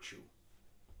common virtue.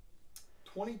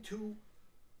 22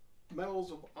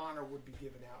 medals of honor would be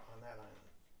given out on that island.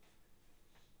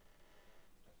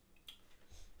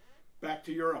 Back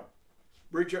to Europe.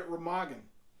 Bridge at Remagen.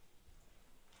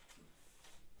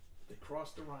 They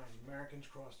crossed the Rhine. The Americans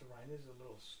crossed the Rhine. This is a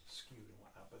little skewed and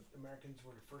whatnot, but the Americans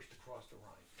were the first to cross the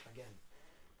Rhine. Again.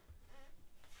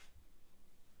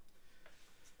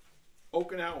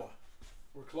 Okinawa.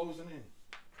 We're closing in.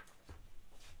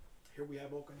 Here we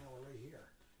have Okinawa right here.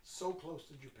 So close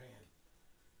to Japan.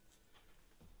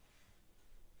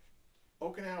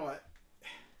 Okinawa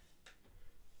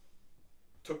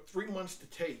took 3 months to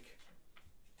take.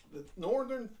 The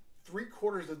northern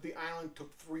 3/4 of the island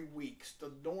took 3 weeks.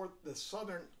 The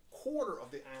southern quarter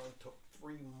of the island took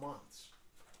 3 months.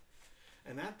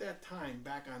 And at that time,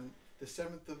 back on the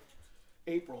 7th of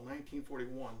April,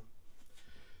 1941,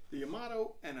 the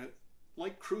Yamato and a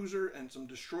light cruiser and some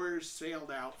destroyers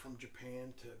sailed out from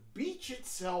Japan to beach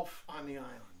itself on the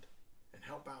island and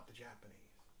help out the Japanese.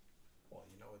 Well,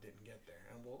 you know it didn't get there,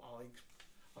 and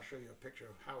I'll show you a picture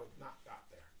of how it not got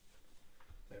there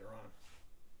later on.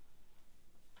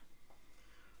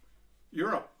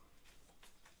 Europe.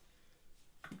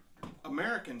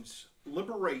 Americans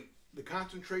liberate the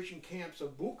concentration camps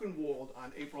of Buchenwald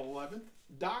on April 11th,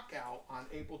 Dachau on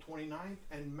April 29th,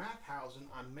 and Mauthausen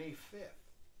on May 5th.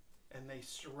 And they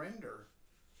surrender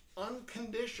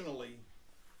unconditionally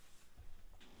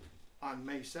on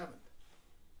May 7th.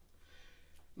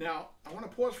 Now, I want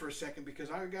to pause for a second because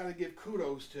I've got to give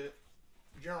kudos to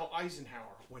General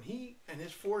Eisenhower. When he and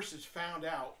his forces found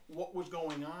out what was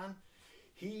going on,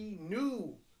 he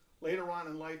knew later on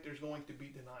in life there's going to be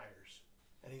deniers.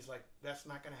 And he's like, that's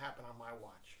not going to happen on my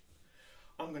watch.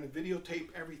 I'm going to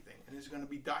videotape everything, and it's going to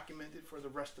be documented for the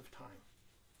rest of time.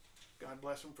 God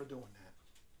bless him for doing that.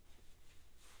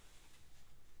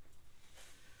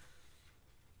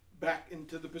 Back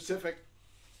into the Pacific.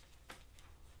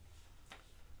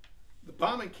 The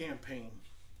bombing campaign.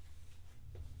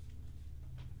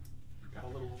 Got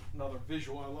another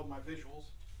visual. I love my visuals.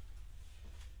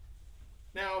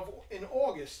 Now, in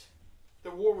August,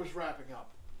 the war was wrapping up.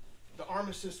 The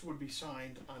armistice would be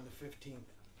signed on the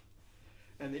 15th.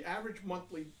 And the average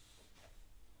monthly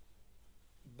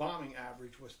bombing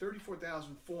average was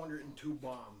 34,402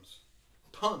 bombs.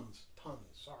 Tons.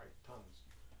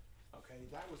 Okay,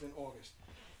 that was in August.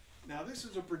 Now, this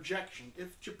is a projection.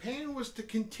 If Japan was to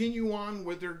continue on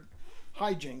with their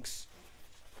hijinks,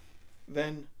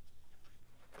 then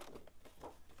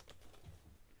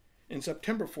in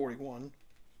September 41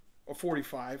 or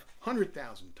 45,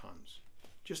 100,000 tons.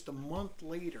 Just a month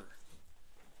later.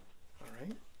 All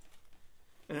right?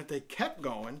 And if they kept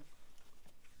going,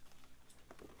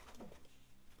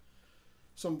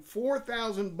 some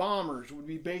 4,000 bombers would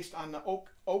be based on the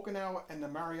Okinawa and the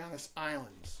Marianas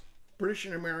Islands. British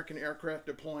and American aircraft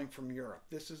deploying from Europe.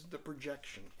 This is the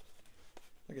projection.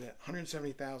 Look at that,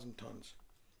 170,000 tons.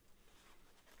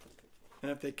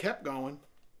 And if they kept going,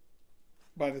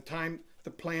 by the time the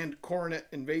planned Coronet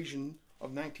invasion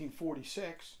of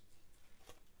 1946,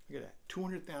 look at that,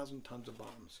 200,000 tons of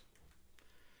bombs.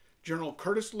 General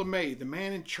Curtis LeMay, the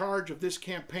man in charge of this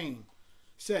campaign,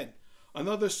 said,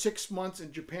 another 6 months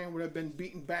and Japan would have been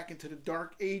beaten back into the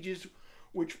Dark Ages,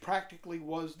 which practically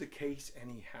was the case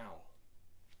anyhow.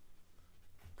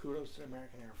 Kudos to the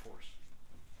American Air Force.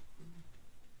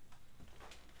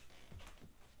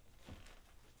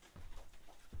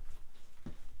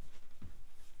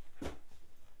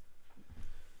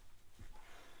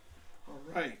 All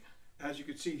right, as you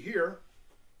can see here,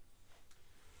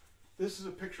 this is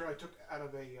a picture I took out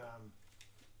of in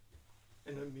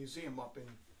a museum up in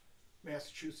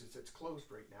Massachusetts. It's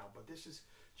closed right now, but this is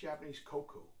Japanese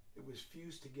koku. It was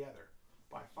fused together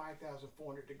by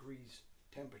 5,400 degrees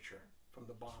temperature from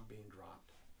the bomb being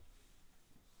dropped.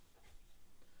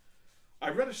 I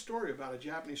read a story about a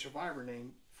Japanese survivor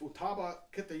named Futaba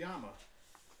Kitayama.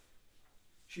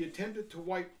 She attempted to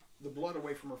wipe the blood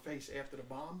away from her face after the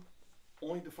bomb,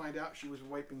 only to find out she was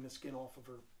wiping the skin off of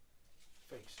her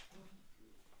face.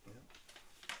 Yeah.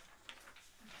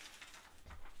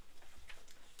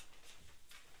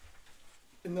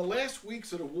 In the last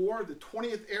weeks of the war, the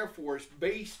 20th Air Force,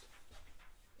 based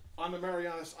on the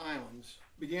Marianas Islands,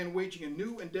 began waging a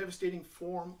new and devastating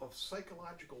form of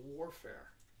psychological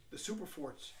warfare. The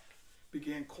superforts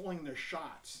began calling their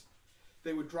shots.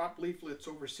 They would drop leaflets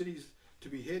over cities to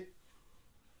be hit,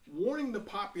 warning the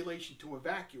population to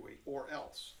evacuate or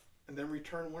else, and then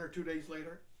return 1 or 2 days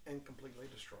later and completely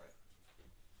destroy it.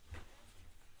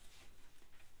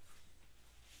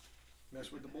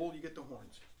 Mess with the bull, you get the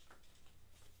horns.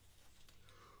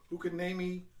 Who could name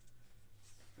me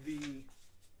the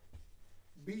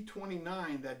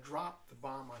B-29 that dropped the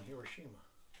bomb on Hiroshima?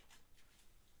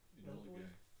 There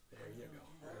you go.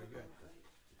 Very good.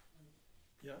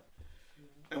 Yeah.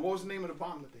 And what was the name of the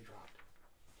bomb that they dropped?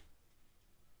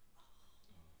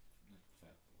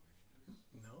 Fat boy.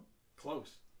 No.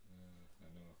 Close. I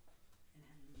know.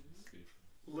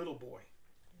 Little boy.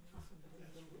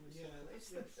 Yeah.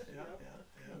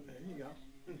 There you go.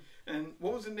 And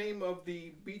what was the name of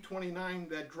the B-29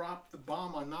 that dropped the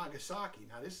bomb on Nagasaki?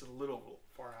 Now, this is a little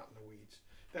far out in the weeds.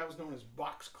 That was known as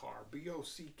Boxcar,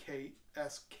 B-O-C-K-S-K-A-R.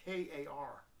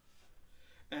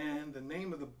 And the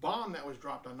name of the bomb that was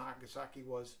dropped on Nagasaki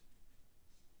was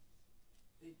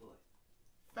Big boy.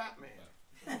 Fat Man.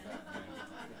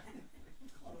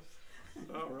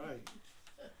 All right.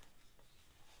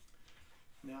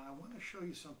 Now, I want to show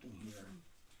you something here.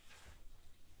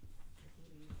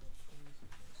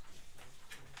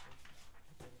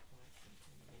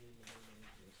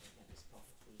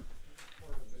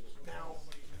 Now,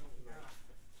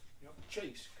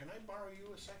 Chase, can I borrow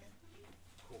you a second?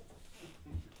 Cool.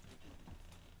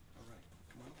 All right,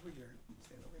 come on over here.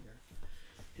 Stand over here.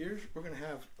 Here's, we're going to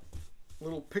have a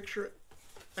little picture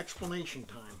explanation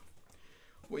time.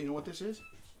 Well, you know what this is?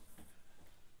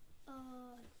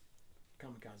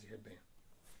 Kamikaze headband.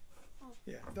 Oh.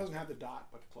 Yeah, it doesn't have the dot,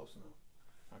 but close enough.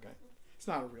 Okay, it's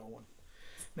not a real one.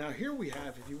 Now here we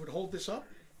have, if you would hold this up.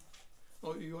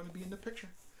 Oh, you want to be in the picture?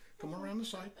 Come around the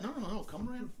side. No, come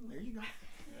around. There you go.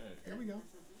 Here we go.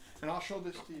 And I'll show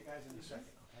this to you guys in a second.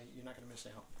 Okay, you're not going to miss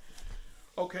out.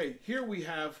 Okay, here we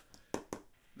have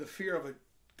the fear of a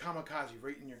kamikaze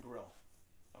right in your grill.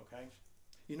 Okay,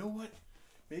 you know what?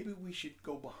 Maybe we should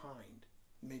go behind.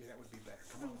 Maybe that would be better.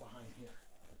 Come on behind here,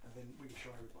 and then we can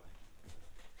show everybody.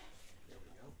 There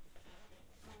we go.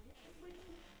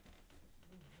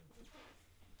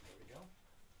 There we go.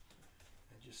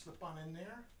 And just slip on in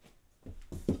there.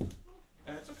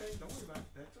 And it's okay. Don't worry about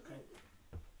it. That's okay.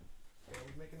 I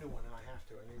always make a new one, and I have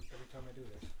to. Every time I do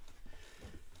this.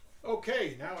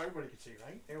 Okay, now everybody can see,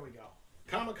 right? There we go.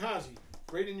 Kamikaze,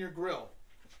 right in your grill.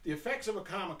 The effects of a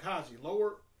kamikaze,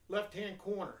 lower left-hand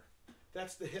corner.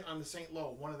 That's the hit on the St.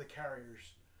 Lo, one of the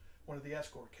carriers, one of the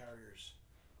escort carriers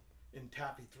in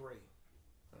Taffy 3.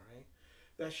 All right,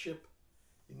 that ship,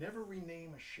 you never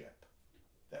rename a ship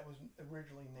that was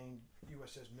originally named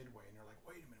USS Midway, and they're like,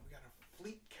 wait a minute, we got a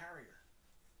fleet carrier.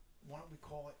 Why don't we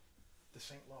call it the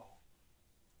St. Lo?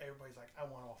 Everybody's like, I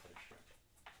want off of this ship.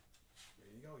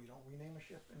 There you go. You don't rename a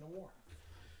ship in the war.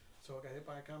 So it got hit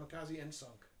by a kamikaze and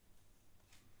sunk.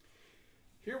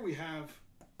 Here we have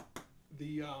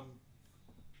the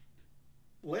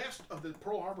last of the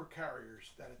Pearl Harbor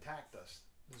carriers that attacked us,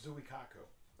 the Zuikaku.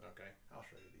 Okay, I'll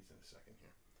show you these in a second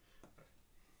here.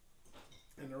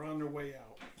 And they're on their way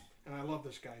out. And I love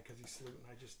this guy because he's saluting.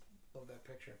 I just love that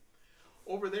picture.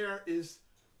 Over there is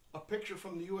a picture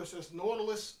from the USS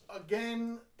Nautilus.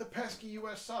 Again, the pesky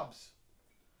US subs.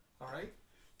 All right?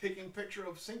 Taking a picture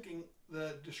of sinking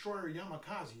the destroyer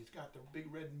Yamakaze. It's got the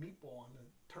big red meatball on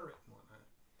the turret and whatnot.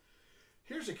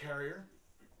 Here's a carrier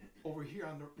over here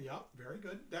on the, yep, very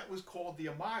good. That was called the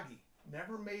Amagi.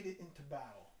 Never made it into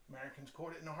battle. Americans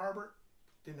caught it in the harbor.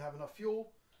 Didn't have enough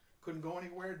fuel. Couldn't go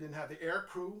anywhere. Didn't have the air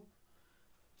crew.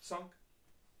 Sunk.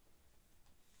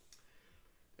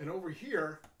 And over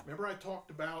here, remember I talked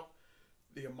about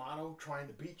the Yamato trying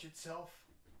to beach itself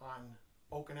on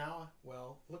Okinawa?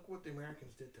 Well, look what the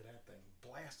Americans did to that thing.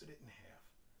 Blasted it in half.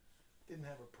 Didn't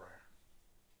have a prayer.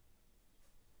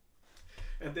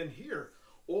 And then here,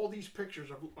 all these pictures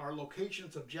are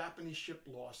locations of Japanese ship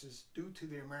losses due to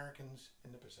the Americans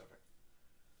in the Pacific.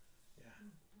 Yeah,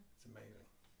 it's amazing.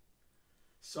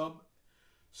 Sub,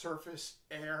 surface,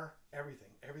 air, everything.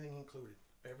 Everything included.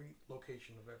 Every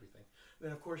location of everything.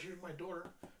 Then, of course, here's my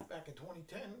daughter. Back in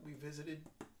 2010, we visited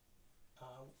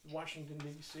Washington,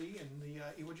 D.C. and the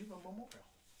Iwo Jima Memorial.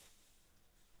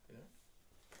 Yeah.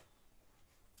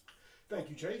 Thank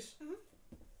you, Chase. Mm-hmm.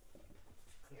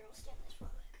 Here, I'll stand this one.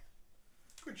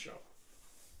 Good show.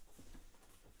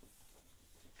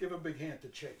 Give a big hand to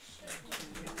Chase.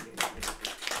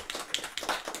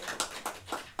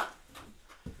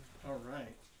 All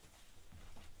right.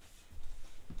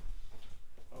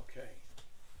 Okay.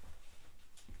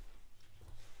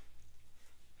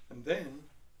 And then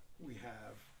we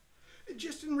have,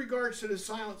 just in regards to the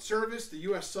silent service, the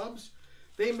U.S. subs,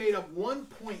 they made up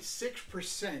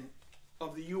 1.6%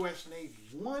 of the U.S. Navy.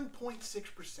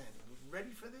 1.6%.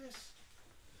 Ready for this?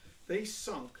 They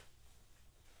sunk,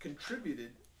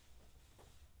 contributed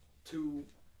to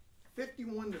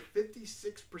 51 to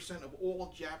 56% of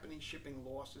all Japanese shipping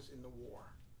losses in the war.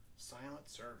 Silent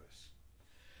service.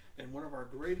 And one of our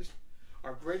greatest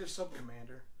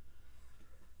sub-commander,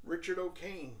 Richard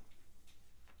O'Kane,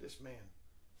 this man,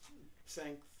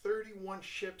 sank 31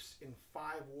 ships in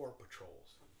 5 war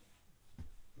patrols.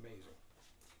 Amazing.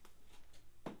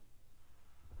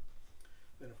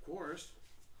 Then, of course,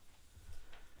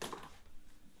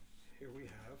 here we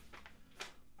have,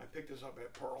 I picked this up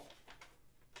at Pearl,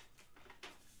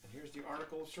 and here's the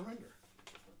Article of Surrender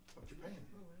of Japan.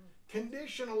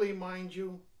 Conditionally, mind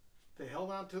you, they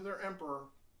held on to their emperor,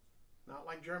 not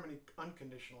like Germany,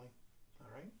 unconditionally. All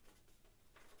right?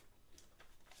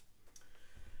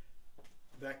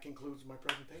 That concludes my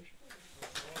presentation.